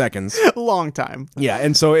 45 seconds. Long time. Yeah,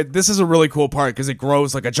 and so this is a really cool part because it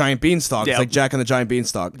grows like a giant beanstalk. Yep. It's like Jack and the Giant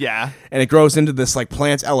Beanstalk. Yeah. And it grows into this like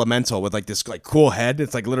plant elemental with like this like cool head.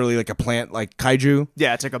 It's like literally like a plant like kaiju.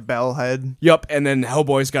 Yeah, it's like a bell head. Yep, and then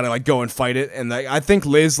Hellboy's got to like go and fight it, and like, I think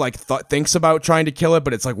Liz like thinks about trying to kill it,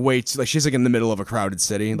 but it's like way too, like she's like in the middle of a crowded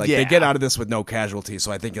city. Like they Yeah. get out of this with no casualties,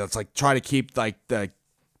 so I think it's like try to keep like the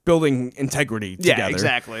building integrity together. Yeah,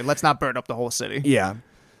 exactly. Let's not burn up the whole city. Yeah.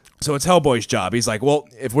 So it's Hellboy's job. He's like, well,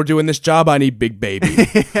 if we're doing this job, I need Big Baby.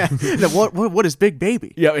 Now, what is Big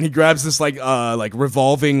Baby? Yeah, and he grabs this like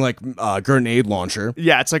revolving like grenade launcher.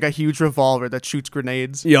 Yeah, it's like a huge revolver that shoots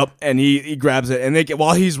grenades. Yep, and he grabs it, and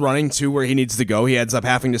while he's running to where he needs to go, he ends up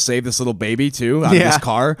having to save this little baby too out of his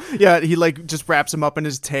car. Yeah, he like just wraps him up in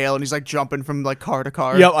his tail, and he's like jumping from like car to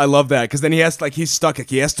car. Yep, I love that because then he's stuck. Like,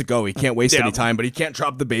 he has to go. He can't waste any Yep. time, but he can't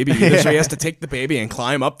drop the baby either. So he has to take the baby and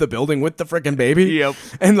climb up the building with the freaking baby. Yep.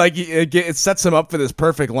 And like it sets him up for this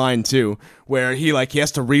perfect line too, where he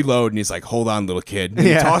has to reload, and he's like, "Hold on, little kid." And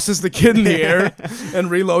Yeah. He tosses the kid in the air and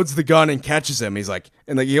reloads the gun and catches him. He's like,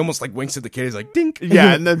 and like he almost like winks at the kid. He's like, "Dink."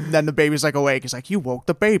 Yeah, and then the baby's like awake. He's like, "You woke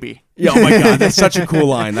the baby." Yeah, oh my god, that's such a cool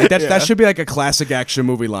line. Like that Yeah. should be like a classic action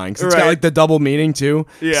movie line. 'Cause it's got Right. like the double meaning too.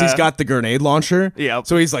 'Cause Yeah. he's got the grenade launcher. Yep.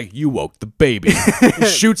 So he's like, "You woke the baby." He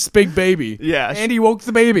shoots Big Baby. Yeah. And he woke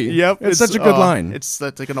the baby. Yep, It's such a good line. It's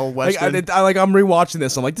like an old Like, western. I'm rewatching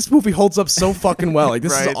this. I'm like, this movie holds up so fucking well. Like,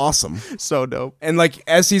 this is Right. awesome. So dope. And like,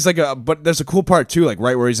 as he's like, but there's a cool part too. Like,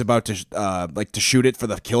 right where he's about to to shoot it for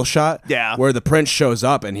the kill shot. Yeah. Where the prince shows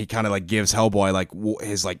up and he kind of like gives Hellboy like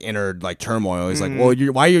his like inner like turmoil. He's Mm-hmm. like,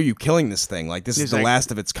 well, why are you killing this thing? Like, this is He's the like-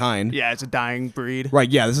 last of its kind. Yeah, it's a dying breed. Right,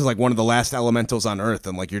 yeah, this is like one of the last elementals on Earth,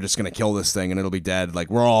 and like you're just gonna kill this thing and it'll be dead. Like,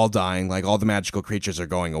 we're all dying, like all the magical creatures are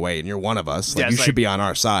going away, and you're one of us. Like, Yeah, you it's should like- be on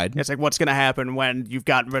our side. It's like, what's gonna happen when you've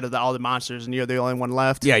gotten rid of all the monsters and you're the only one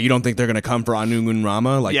left? Yeah, you don't think they're gonna come for Anungun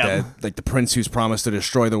Rama, like Yeah. the prince who's promised to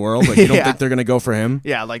destroy the world? Like, you don't Yeah. think they're gonna go for him?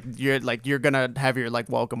 Yeah, like you're gonna have your like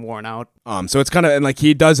welcome worn out. So it's kind of, and like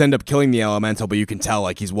he does end up killing the elemental, but you can tell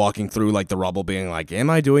like he's walking through like the rubble, being like, "Am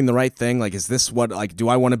I doing the right thing? Like, is this what like do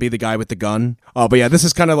I want to be the guy with the gun?" But yeah, this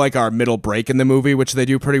is kind of like our middle break in the movie, which they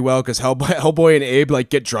do pretty well because Hellboy and Abe like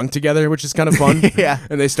get drunk together, which is kind of fun. Yeah.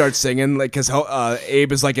 And they start singing like because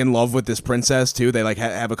Abe is like in love with this princess too. They like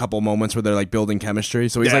have a couple moments where they're like building chemistry.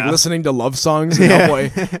 So he's like Yeah. listening to love songs. And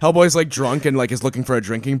Hellboy's like drunk and like is looking for a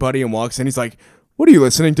drinking buddy and walks in. He's like, "What are you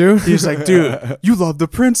listening to?" He's like, dude, you love the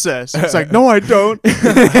princess. It's like, no, I don't.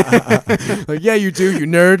 Like, yeah, you do, you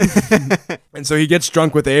nerd. And so he gets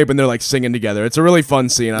drunk with Abe and they're like singing together. It's a really fun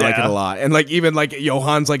scene. I like it Yeah. a lot. And like even like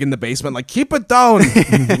Johan's like in the basement, like, "Keep it down."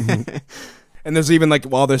 And there's even like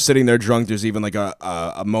while they're sitting there drunk, there's even like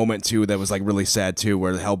a moment too that was like really sad too,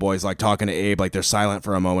 where Hellboy's like talking to Abe, like they're silent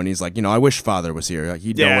for a moment. He's like, "I wish Father was here. Like,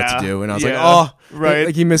 he'd know what Yeah. to do." And I was Yeah. like, "Oh, Right.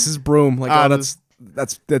 Like he misses Broom. Like, oh, that's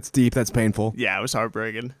that's deep. That's painful. Yeah, it was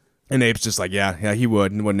heartbreaking. And Abe's just like, yeah, he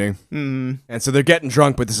would, wouldn't he? Mm. And so they're getting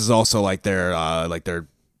drunk, but this is also like their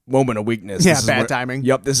moment of weakness. Yeah, This is bad timing.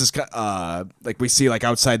 Yep, this is like we see like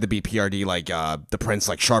outside the BPRD, like the prince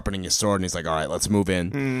like sharpening his sword, and he's like, all right, let's move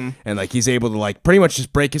in. And like he's able to like pretty much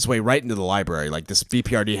just break his way right into the library. Like this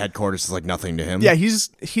BPRD headquarters is like nothing to him. Yeah, he's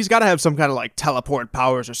got to have some kind of like teleport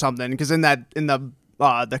powers or something, because in the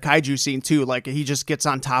kaiju scene too, like he just gets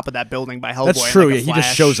on top of that building by Hellboy. That's true. Like Yeah, he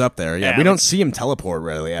just shows up there. Yeah, we like, don't see him teleport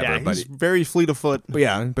really ever. Yeah, but he's very fleet of foot. But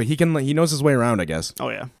yeah, but he knows his way around, I guess. Oh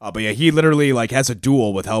yeah. But yeah, he literally like has a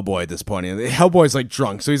duel with Hellboy at this point. And Hellboy's like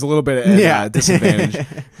drunk, so he's a little bit at disadvantage.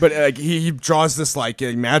 But he draws this like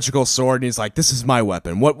a magical sword, and he's like, "This is my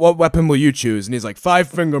weapon. What weapon will you choose?" And he's like, "Five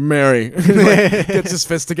Finger Mary." Like, gets his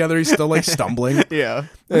fist together. He's still like stumbling. Yeah,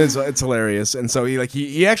 it's hilarious. And so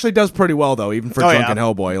he actually does pretty well though, even for drunken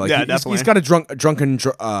Hellboy. Like he's got a drunken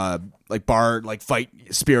like bar like fight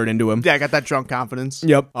spirit into him. Yeah, I got that drunk confidence.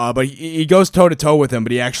 Yep. But he goes toe to toe with him,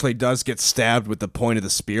 but he actually does get stabbed with the point of the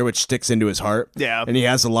spear, which sticks into his heart. Yeah. And he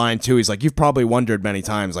has a line too. He's like, "You've probably wondered many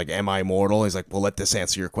times, like, am I immortal?" He's like, "Well, let this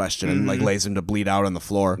answer your question," and like lays him to bleed out on the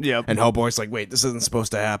floor. Yep. And Hellboy's like, "Wait, this isn't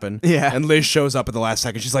supposed to happen." Yeah. And Liz shows up at the last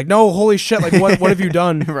second. She's like, "No, holy shit! Like, what have you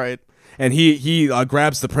done?" Right. And he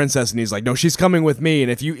grabs the princess and he's like, "No, she's coming with me.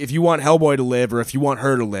 And if you want Hellboy to live, or if you want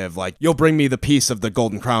her to live, like you'll bring me the piece of the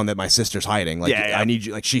golden crown that my sister's hiding. Like I need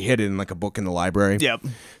you. Like she hid it in like a book in the library." Yep.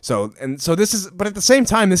 So this is, but at the same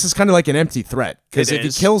time, this is kind of like an empty threat, because if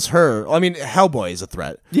he kills her, I mean, Hellboy is a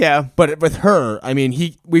threat. Yeah. But with her, I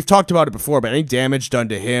mean, we've talked about it before, but any damage done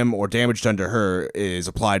to him or damage done to her is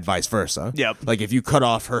applied vice versa. Yep. Like if you cut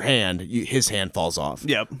off her hand, his hand falls off.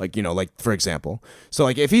 Yep. Like, like for example. So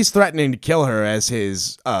like if he's threatening to kill her as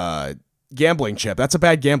his gambling chip, that's a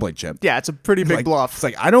bad gambling chip. Yeah, it's a pretty big bluff. It's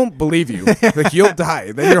like, I don't believe you. Like you'll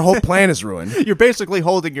die. Then your whole plan is ruined. You're basically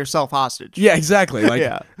holding yourself hostage. Yeah, exactly.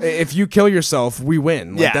 Like if you kill yourself, we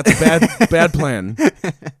win. Like that's a bad plan.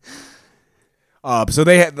 So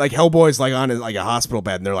they had like Hellboy's like on like a hospital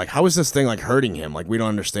bed, and they're like, "How is this thing like hurting him? Like we don't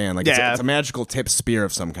understand. Like it's a magical tip spear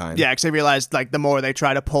of some kind." Yeah, because they realized like the more they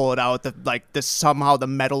try to pull it out, somehow the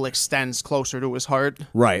metal extends closer to his heart.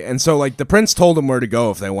 Right, and so like the prince told them where to go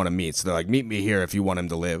if they want to meet. So they're like, "Meet me here if you want him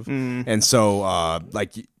to live." And so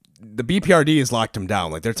like the BPRD has locked him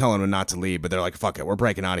down. Like they're telling him not to leave, but they're like, "Fuck it, we're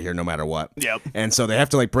breaking out of here no matter what." Yep. And so they have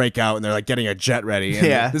to like break out, and they're like getting a jet ready.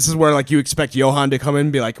 And this is where like you expect Johan to come in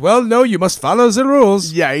and be like, "Well, no, you must follow the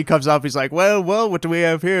rules." Yeah, he comes up. He's like, "Well, what do we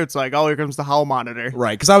have here?" It's like, "Oh, here comes the Howl monitor."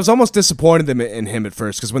 Right, because I was almost disappointed in him at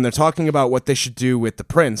first, because when they're talking about what they should do with the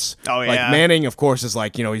prince, like Manning, of course, is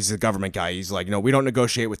like, he's a government guy. He's like, we don't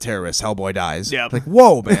negotiate with terrorists. Hellboy dies. Yeah. Like,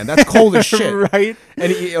 whoa, man, that's cold as shit. Right.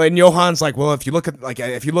 And Johan's like, well, if you look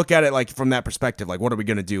at it like from that perspective, like, what are we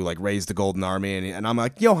gonna do? Like, raise the Golden Army? And I'm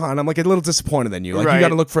like, Johan, I'm like a little disappointed than you. Like, you got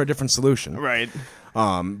to look for a different solution. Right.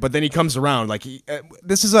 But then he comes around. Like,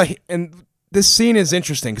 this scene is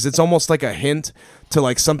interesting because it's almost like a hint to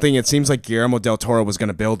like something it seems like Guillermo del Toro was going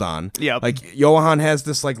to build on. Yeah. Like Johan has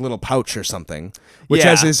this like little pouch or something, which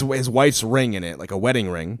has his wife's ring in it, like a wedding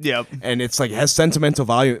ring. Yep. And it's like has sentimental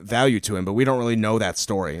value to him, but we don't really know that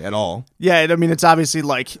story at all. Yeah, I mean, it's obviously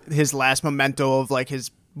like his last memento of like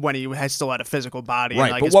his when he still had a physical body. Right,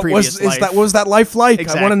 in, like, but his what previous life. what was that life like?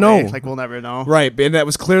 Exactly. I want to know. Like, we'll never know. Right, and that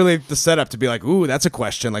was clearly the setup to be like, ooh, that's a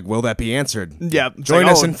question. Like, will that be answered? Yeah. Join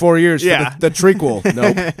us in 4 years for the trequel.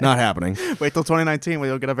 Nope, not happening. Wait till 2019 when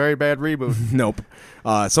you'll get a very bad reboot. Nope.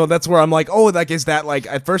 So that's where I'm like, oh, like, is that like,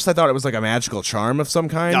 at first I thought it was like a magical charm of some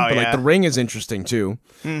kind, but like the ring is interesting too.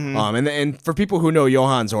 Mm-hmm. And for people who know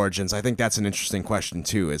Johan's origins, I think that's an interesting question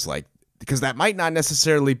too, is like, because that might not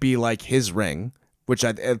necessarily be like his ring. Which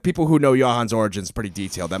people who know Johan's origins pretty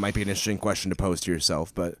detailed. That might be an interesting question to pose to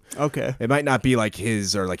yourself, but okay, it might not be like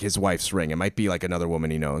his or like his wife's ring. It might be like another woman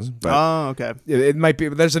he knows. But okay. It might be.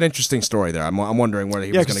 There's an interesting story there. I'm wondering where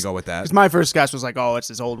he was going to go with that. Because my first guess was like, oh, it's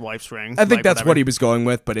his old wife's ring. I think that's what he was going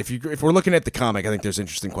with. But if we're looking at the comic, I think there's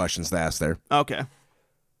interesting questions to ask there. Okay.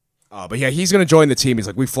 But yeah, he's gonna join the team. He's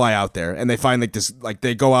like, we fly out there, and they find like this, like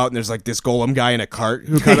they go out and there's like this golem guy in a cart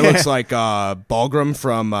who kind of looks like Balgrim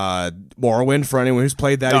from Morrowind. For anyone who's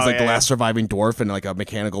played that, he's like the last surviving dwarf in like a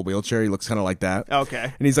mechanical wheelchair. He looks kind of like that.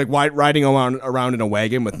 Okay. And he's like riding around in a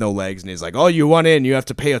wagon with no legs, and he's like, oh, you want in? You have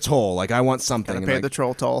to pay a toll. Like I want something. Gotta pay the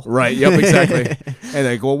troll toll. Right. Yep. Exactly. And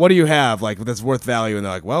they go, well, what do you have like that's worth value? And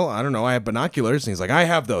they're like, well, I don't know. I have binoculars. And he's like, I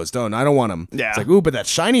have those. I don't want them. Yeah. It's like, ooh, but that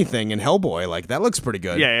shiny thing in Hellboy, like that looks pretty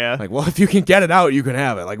good. Yeah. Like, well, if you can get it out, you can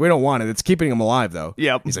have it. Like, we don't want it. It's keeping him alive, though.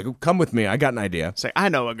 Yep. He's like, come with me. I got an idea. Say, I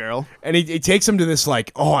know a girl. And he takes him to this,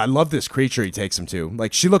 like, oh, I love this creature he takes him to.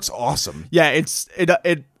 Like, she looks awesome. Yeah,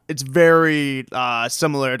 it it's very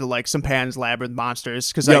similar to like some Pan's Labyrinth monsters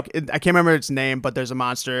because like I can't remember its name, but there's a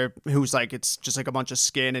monster who's like it's just like a bunch of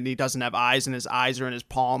skin and he doesn't have eyes and his eyes are in his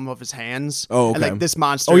palm of his hands. Oh, okay. And like this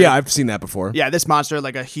monster. Oh yeah, I've seen that before. Yeah, this monster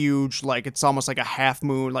like a huge like it's almost like a half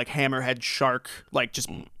moon like hammerhead shark like just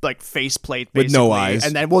like faceplate basically. With no eyes.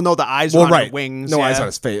 And then the eyes are on her wings. No yeah. eyes on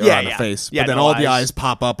his face. Yeah, on the face. Yeah, but then no all the eyes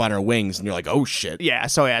pop up on her wings, and you're like, oh shit. Yeah.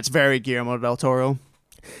 So yeah, it's very Guillermo del Toro.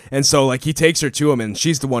 And so like he takes her to him, and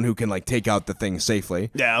she's the one who can like take out the thing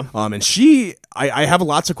safely. Yeah. And I have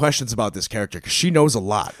lots of questions about this character because she knows a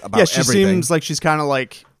lot about she everything. seems like she's kind of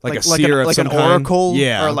like a seer of some an kind. oracle,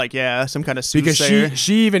 Yeah. or like some kind of because soothsayer.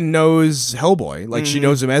 she even knows Hellboy, like she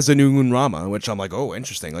knows him as a Nungun Rama, which I'm like, oh,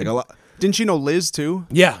 interesting. Like a lot. Didn't she know Liz too?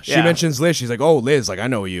 Yeah, she mentions Liz. She's like, "Oh, Liz, like I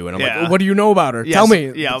know you," and I'm like, "What do you know about her? Yes, Tell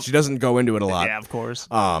me." yeah. But she doesn't go into it a lot. Yeah, of course.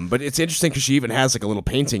 But it's interesting because she even has like a little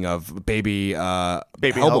painting of baby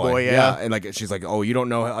Hellboy, yeah. and like she's like, "Oh, you don't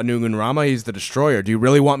know Anungun Rama? He's the Destroyer. Do you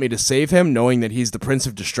really want me to save him, knowing that he's the Prince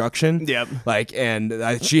of Destruction?" Yep. Like,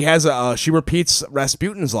 and she has she repeats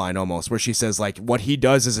Rasputin's line almost, where she says like, "What he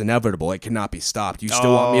does is inevitable. It cannot be stopped. You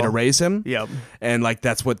still want me to raise him?" Yep. And like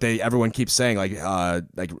that's what everyone keeps saying. Like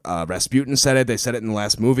Rasputin said it. They said it in the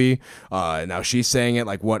last movie. Now she's saying it.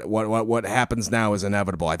 Like what happens now is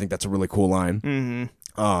inevitable. I think that's a really cool line.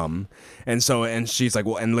 Mm-hmm. And she's like,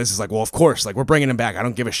 well, and Liz is like, well, of course, like we're bringing him back. I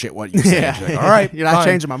don't give a shit what you say. Yeah. She's like, all right, you're not fine.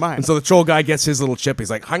 changing my mind. And so the troll guy gets his little chip. He's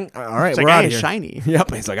like, all right, it's we're like, out hey, of here. Shiny.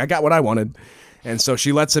 Yep. He's like, I got what I wanted. And so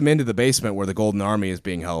she lets him into the basement where the Golden Army is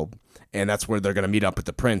being held, and that's where they're going to meet up with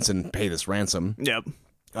the prince and pay this ransom. Yep.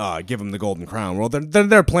 Give him the Golden Crown. Well,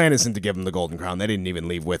 their plan isn't to give him the Golden Crown. They didn't even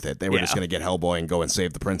leave with it. They were just going to get Hellboy and go and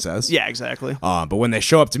save the princess. Yeah, exactly. But when they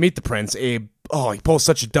show up to meet the prince, Abe, he pulls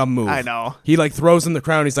such a dumb move. I know. He like throws him the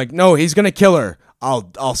crown. He's like, no, he's going to kill her.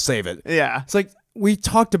 I'll save it. Yeah. It's like, we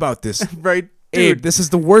talked about this. Right. Abe, Dude. this is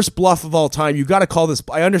the worst bluff of all time. You got to call this.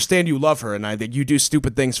 I understand you love her, and I think you do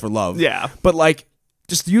stupid things for love. Yeah. But like,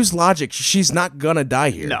 just use logic. She's not gonna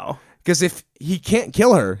die here. No. Because if he can't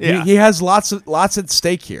kill her, Yeah. he has lots at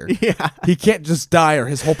stake here. Yeah. He can't just die, or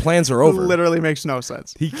his whole plans are over. Literally makes no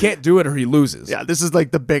sense. He can't do it, or he loses. Yeah, this is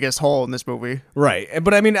like the biggest hole in this movie. Right.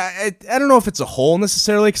 But I mean, I don't know if it's a hole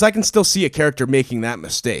necessarily, because I can still see a character making that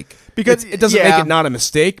mistake. Because it doesn't make it not a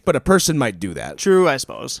mistake, but a person might do that. True, I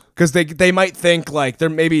suppose. Because they might think, like,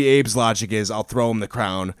 maybe Abe's logic is, I'll throw him the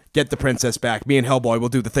crown, get the princess back, me and Hellboy will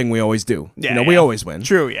do the thing we always do. Yeah, we always win.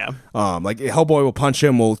 True, yeah. Like, Hellboy will punch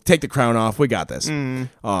him, we'll take the crown off, we got this. And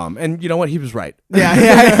you know what? He was right.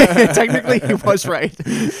 Yeah. Technically, he was right.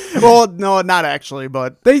 Well, no, not actually,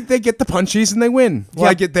 but... They get the punchies and they win.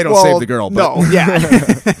 Well, they don't save the girl, but... No,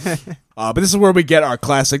 yeah. But this is where we get our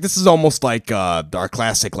classic. This is almost like our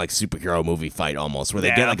classic like superhero movie fight, almost where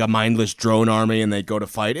they get like a mindless drone army and they go to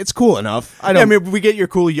fight. It's cool enough. I mean, we get your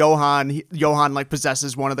cool Johan. Johan like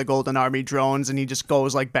possesses one of the Golden Army drones and he just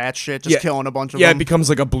goes like batshit, just killing a bunch of them. Yeah, it becomes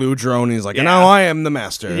like a blue drone. And he's like, and now I am the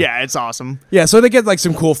master. Yeah, it's awesome. Yeah, so they get like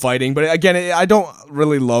some cool fighting, but again, I don't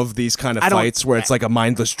really love these kind of fights where it's like a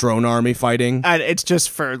mindless drone army fighting. And it's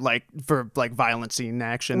just for violent scene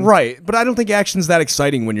action, right? But I don't think action's that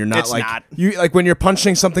exciting when you're not you like when you're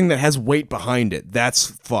punching something that has weight behind it.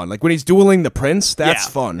 That's fun. Like when he's dueling the prince, that's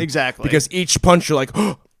fun. Exactly. Because each punch you're like,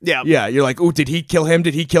 oh, yeah, you're like, oh, did he kill him?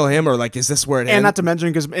 Did he kill him? Or like, is this where it ends? And not to mention,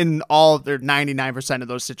 because in all their 99% of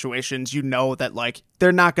those situations, you know that like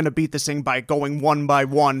they're not going to beat this thing by going one by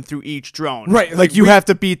one through each drone. Right. Like you have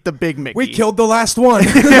to beat the big Mickey. We killed the last one.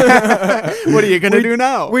 What are you going to do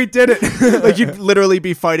now? We did it. Like you'd literally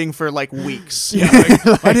be fighting for like weeks. Yeah.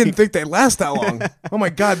 Like, I didn't think they'd last that long. Oh my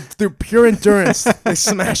God. Through pure endurance, they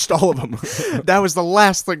smashed all of them. That was the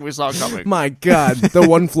last thing we saw coming. My God. The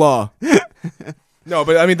one flaw. No,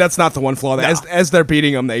 but I mean that's not the one flaw. No. As they're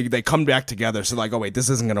beating them, they come back together. So like, oh wait, this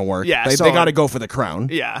isn't gonna work. Yeah, they got to go for the crown.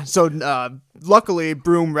 Yeah. So luckily,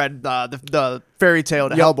 Broom read the fairy tale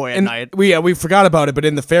to Hellboy at night. We forgot about it, but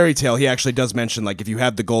in the fairy tale, he actually does mention like if you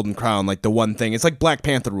have the golden crown, like the one thing, it's like Black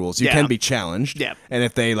Panther rules. You can be challenged. Yeah. And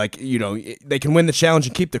if they like, they can win the challenge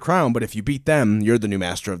and keep the crown, but if you beat them, you're the new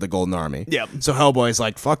master of the Golden Army. Yep. So Hellboy's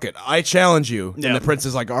like, fuck it, I challenge you. Yep. And the prince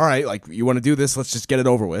is like, all right, like you want to do this, let's just get it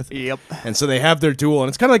over with. Yep. And so they have their duel, and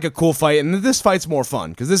it's kind of like a cool fight. And this fight's more fun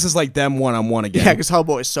because this is like them one-on-one again. Yeah, because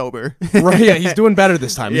Hellboy's sober. Right? Yeah, he's doing better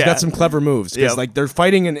this time. He's got some clever moves because Yep. like they're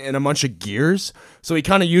fighting in a bunch of gears. So he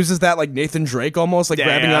kind of uses that like Nathan Drake almost, like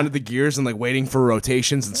grabbing onto the gears and like waiting for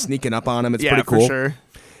rotations and sneaking up on him. It's pretty cool. For sure.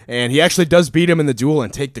 And he actually does beat him in the duel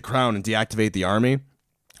and take the crown and deactivate the army.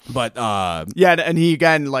 But Yeah, and he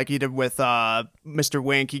again, like he did with Mr.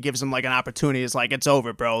 Wink, he gives him like an opportunity. It's like, it's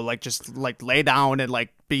over, bro. Like, just like lay down and like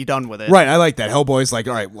be done with it. right, I like that. Hellboy's like,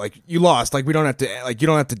 all right, like you lost, like we don't have to, like you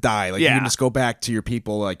don't have to die, like you Yeah. can just go back to your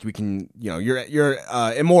people, like we can, you know, you're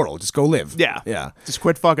immortal, just go live. Yeah. Just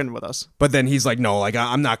quit fucking with us. But then he's like, no, like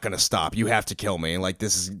I'm not gonna stop. You have to kill me. Like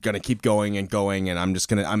this is gonna keep going, and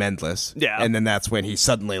I'm endless. Yeah. And then that's when he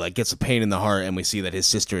suddenly like gets a pain in the heart, and we see that his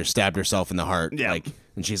sister stabbed herself in the heart. Yeah. Like,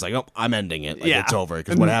 and she's like, oh, I'm ending it. Like Yeah. it's over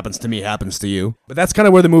because what happens to me happens to you. But that's kind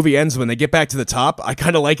of where the movie ends when they get back to the top. I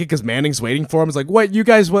kind of like it because Manning's waiting for him. It's like, what? You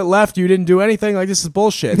guys went left. You didn't do anything. Like this is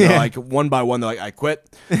bullshit. And they're like one by one, they're like, I quit.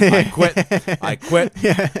 I quit. I quit.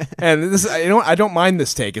 And this, you know, I don't mind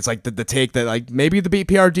this take. It's like the take that like maybe the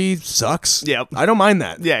BPRD sucks. Yep. I don't mind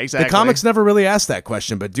that. Yeah, exactly. The comics never really asked that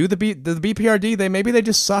question, but do the BPRD? Maybe they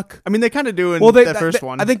just suck. I mean, they kind of do in Well, that first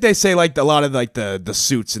one. I think they say like a lot of like the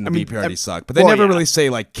suits in the BPRD suck, but they well, never yeah. really say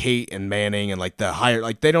like Kate and Manning and like the higher,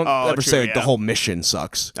 like they don't ever true, say like the yeah. whole mission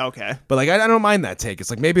sucks. Okay. But like I don't mind that take. It's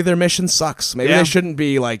like maybe their mission sucks. Maybe Yeah. they shouldn't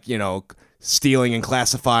be like, you know, stealing and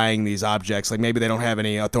classifying these objects. Like maybe they don't have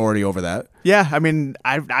any authority over that. Yeah, I mean,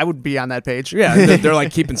 I would be on that page. Yeah, they're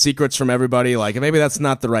like keeping secrets from everybody. Like maybe that's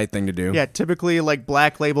not the right thing to do. Yeah, typically like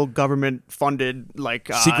black label government funded like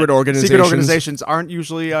Secret organizations. Secret organizations aren't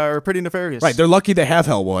usually are pretty nefarious. Right, they're lucky they have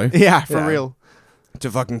Hellboy. Yeah, for real. To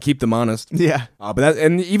fucking keep them honest. Yeah. But that,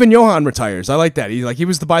 and even Johan retires. I like that. He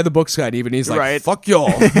was the by the books guy. Even he's like, Right. fuck y'all.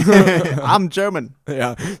 I'm German.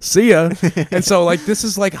 Yeah, see ya. And so like this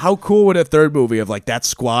is like, how cool would a third movie of like that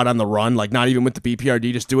squad on the run, like not even with the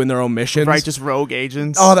BPRD, just doing their own missions? Right, just rogue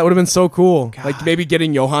agents. Oh, that would have been so cool. Like maybe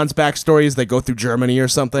getting Johan's backstory as they go through Germany or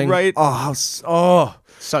something. Right.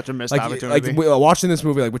 Such a missed Like opportunity. watching this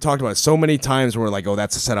movie, like we talked about it so many times, where we're like, oh,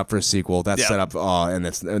 that's a setup for a sequel. That's Yep. set up, and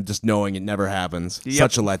it's just knowing it never happens. Yep.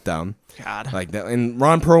 Such a letdown. God. Like that, and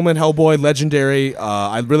Ron Perlman, Hellboy, legendary.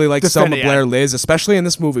 I really like Selma yeah. Blair, Liz, especially in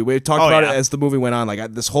this movie. We talked Oh, about yeah. it as the movie went on.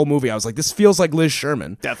 Like this whole movie, I was like, this feels like Liz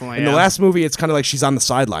Sherman. Definitely, In the yeah. last movie, it's kind of like she's on the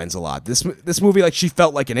sidelines a lot. This movie, like she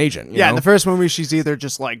felt like an agent. You Yeah, know? in the first movie, she's either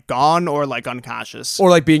just like gone or like unconscious. or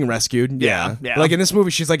like being rescued. Yeah, yeah. Like in this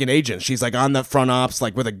movie, she's like an agent. She's like on the front ops,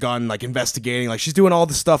 like with a gun, like investigating. Like she's doing all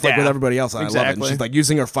the stuff like Yeah, with everybody else. And I love it. And exactly. she's like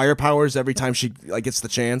using her fire powers every time she like gets the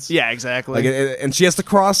chance. Yeah, exactly. Like and she has the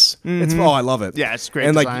cross. It's I love it. Yeah, it's great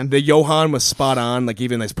And like design. the Johan was spot on. Like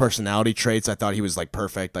even his personality traits, I thought he was like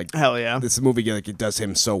perfect. Like Hell yeah. this movie like it does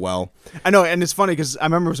him so well. I know, and it's funny because I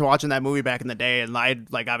remember watching that movie back in the day, and I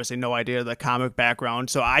had like obviously no idea the comic background,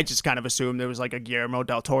 so I just kind of assumed it was like a Guillermo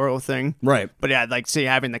del Toro thing. Right. But yeah, like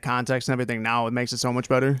having the context and everything now, it makes it so much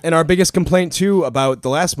better. And our biggest complaint too about the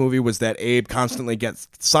last movie was that Abe constantly gets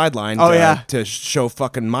sidelined Oh, yeah. to show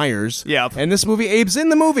fucking Myers. Yep. And this movie, Abe's in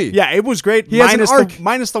the movie. Yeah, it was great. He has an arc.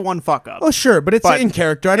 Minus the one fuck up. Oh sure, but it's But in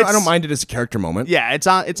character. I don't it's- mind it as a character moment. Yeah, it's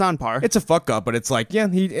on par. It's a fuck up, but it's like, yeah,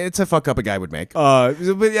 it's a fuck up a guy would make.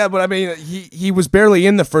 But I mean, he was barely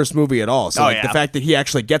in the first movie at all. So Oh, like the yeah. fact that he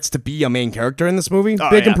actually gets to be a main character in this movie, Oh,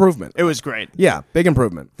 big yeah. improvement. It was great. Yeah, big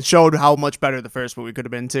improvement. It showed how much better the first movie could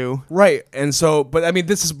have been too. Right, and so, but I mean,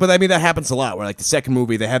 that happens a lot. Where like the second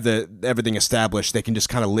movie, they have everything established. They can just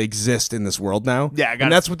kind of exist in this world now. Yeah, I got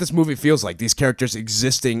and it. that's what this movie feels like. These characters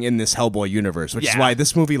existing in this Hellboy universe, which is Yeah. why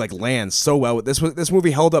this movie like lands so well. This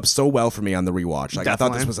movie held up so well for me on the rewatch. Like I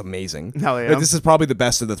thought this Definitely. was amazing. Hell yeah. Like, this is probably the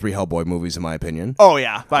best of the three Hellboy movies, in my opinion. Oh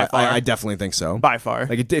yeah, by far. I definitely think so. By far.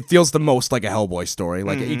 Like it feels the most like a Hellboy story.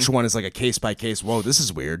 Like each one is like a case by case. Whoa, this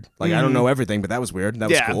is weird. Like I don't know everything, but that was weird. That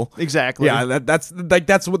was Yeah, cool. exactly. Yeah, that's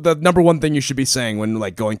what the number one thing you should be saying when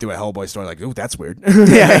like going through a Hellboy story. Like, ooh, that's weird.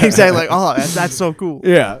 Yeah, exactly. Like, oh, that's so cool.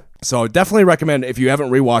 Yeah. So definitely recommend, if you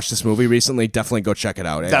haven't rewatched this movie recently, definitely go check it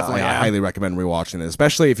out. Definitely, I yeah. highly recommend rewatching it,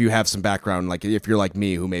 especially if you have some background. Like if you're like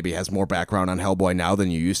me, who maybe has more background on Hellboy now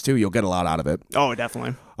than you used to, you'll get a lot out of it. Oh,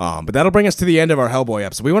 definitely. But that'll bring us to the end of our Hellboy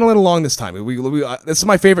episode. We went a little long this time. This is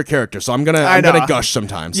my favorite character, so I'm gonna gush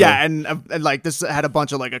sometimes. So. Yeah, and like this had a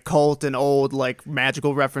bunch of like occult and old like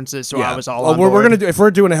magical references, so I was all on we're board. gonna do, if we're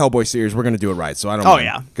doing a Hellboy series, we're gonna do it right. So I don't. Oh, mind.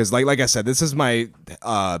 yeah. Because like I said, this is my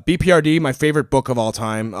BPRD, my favorite book of all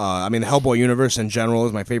time. I mean, the Hellboy universe in general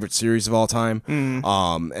is my favorite series of all time.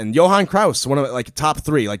 And Johann Kraus, one of like top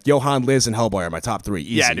three, like Johann, Liz, and Hellboy are my top three.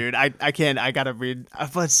 Easy. Yeah, dude, I can't. I gotta read.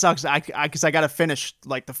 It sucks. Because I gotta finish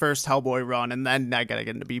like the first Hellboy run, and then I gotta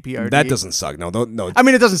get into BPRD. That doesn't suck. No. I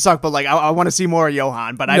mean, it doesn't suck, but like I want to see more of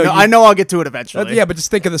Johann. But No, I know I'll get to it eventually. Yeah, but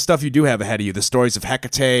just think of the stuff you do have ahead of you. The stories of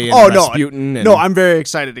Hecate and Oh no, Rasputin. And, no, I'm very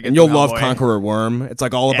excited to get. and you'll to love Hellboy. Conqueror Worm. It's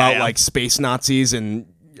like all about yeah. like space Nazis and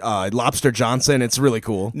Lobster Johnson. It's really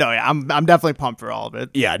cool. No, yeah, I'm definitely pumped for all of it.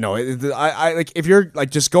 Yeah, no, I like if you're like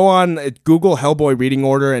just go on Google Hellboy reading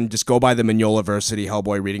order and just go by the Mignolaversity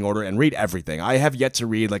Hellboy reading order and read everything. I have yet to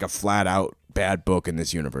read like a flat out bad book in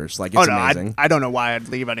this universe. Like it's amazing. I don't know why I'd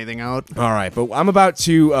leave anything out. All right, but I'm about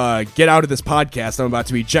to get out of this podcast. I'm about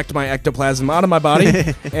to eject my ectoplasm out of my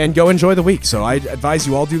body and go enjoy the week. So I advise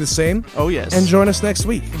you all do the same. Oh yes. And join us next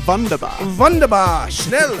week. Wunderbar. Wunderbar.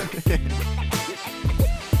 Schnell.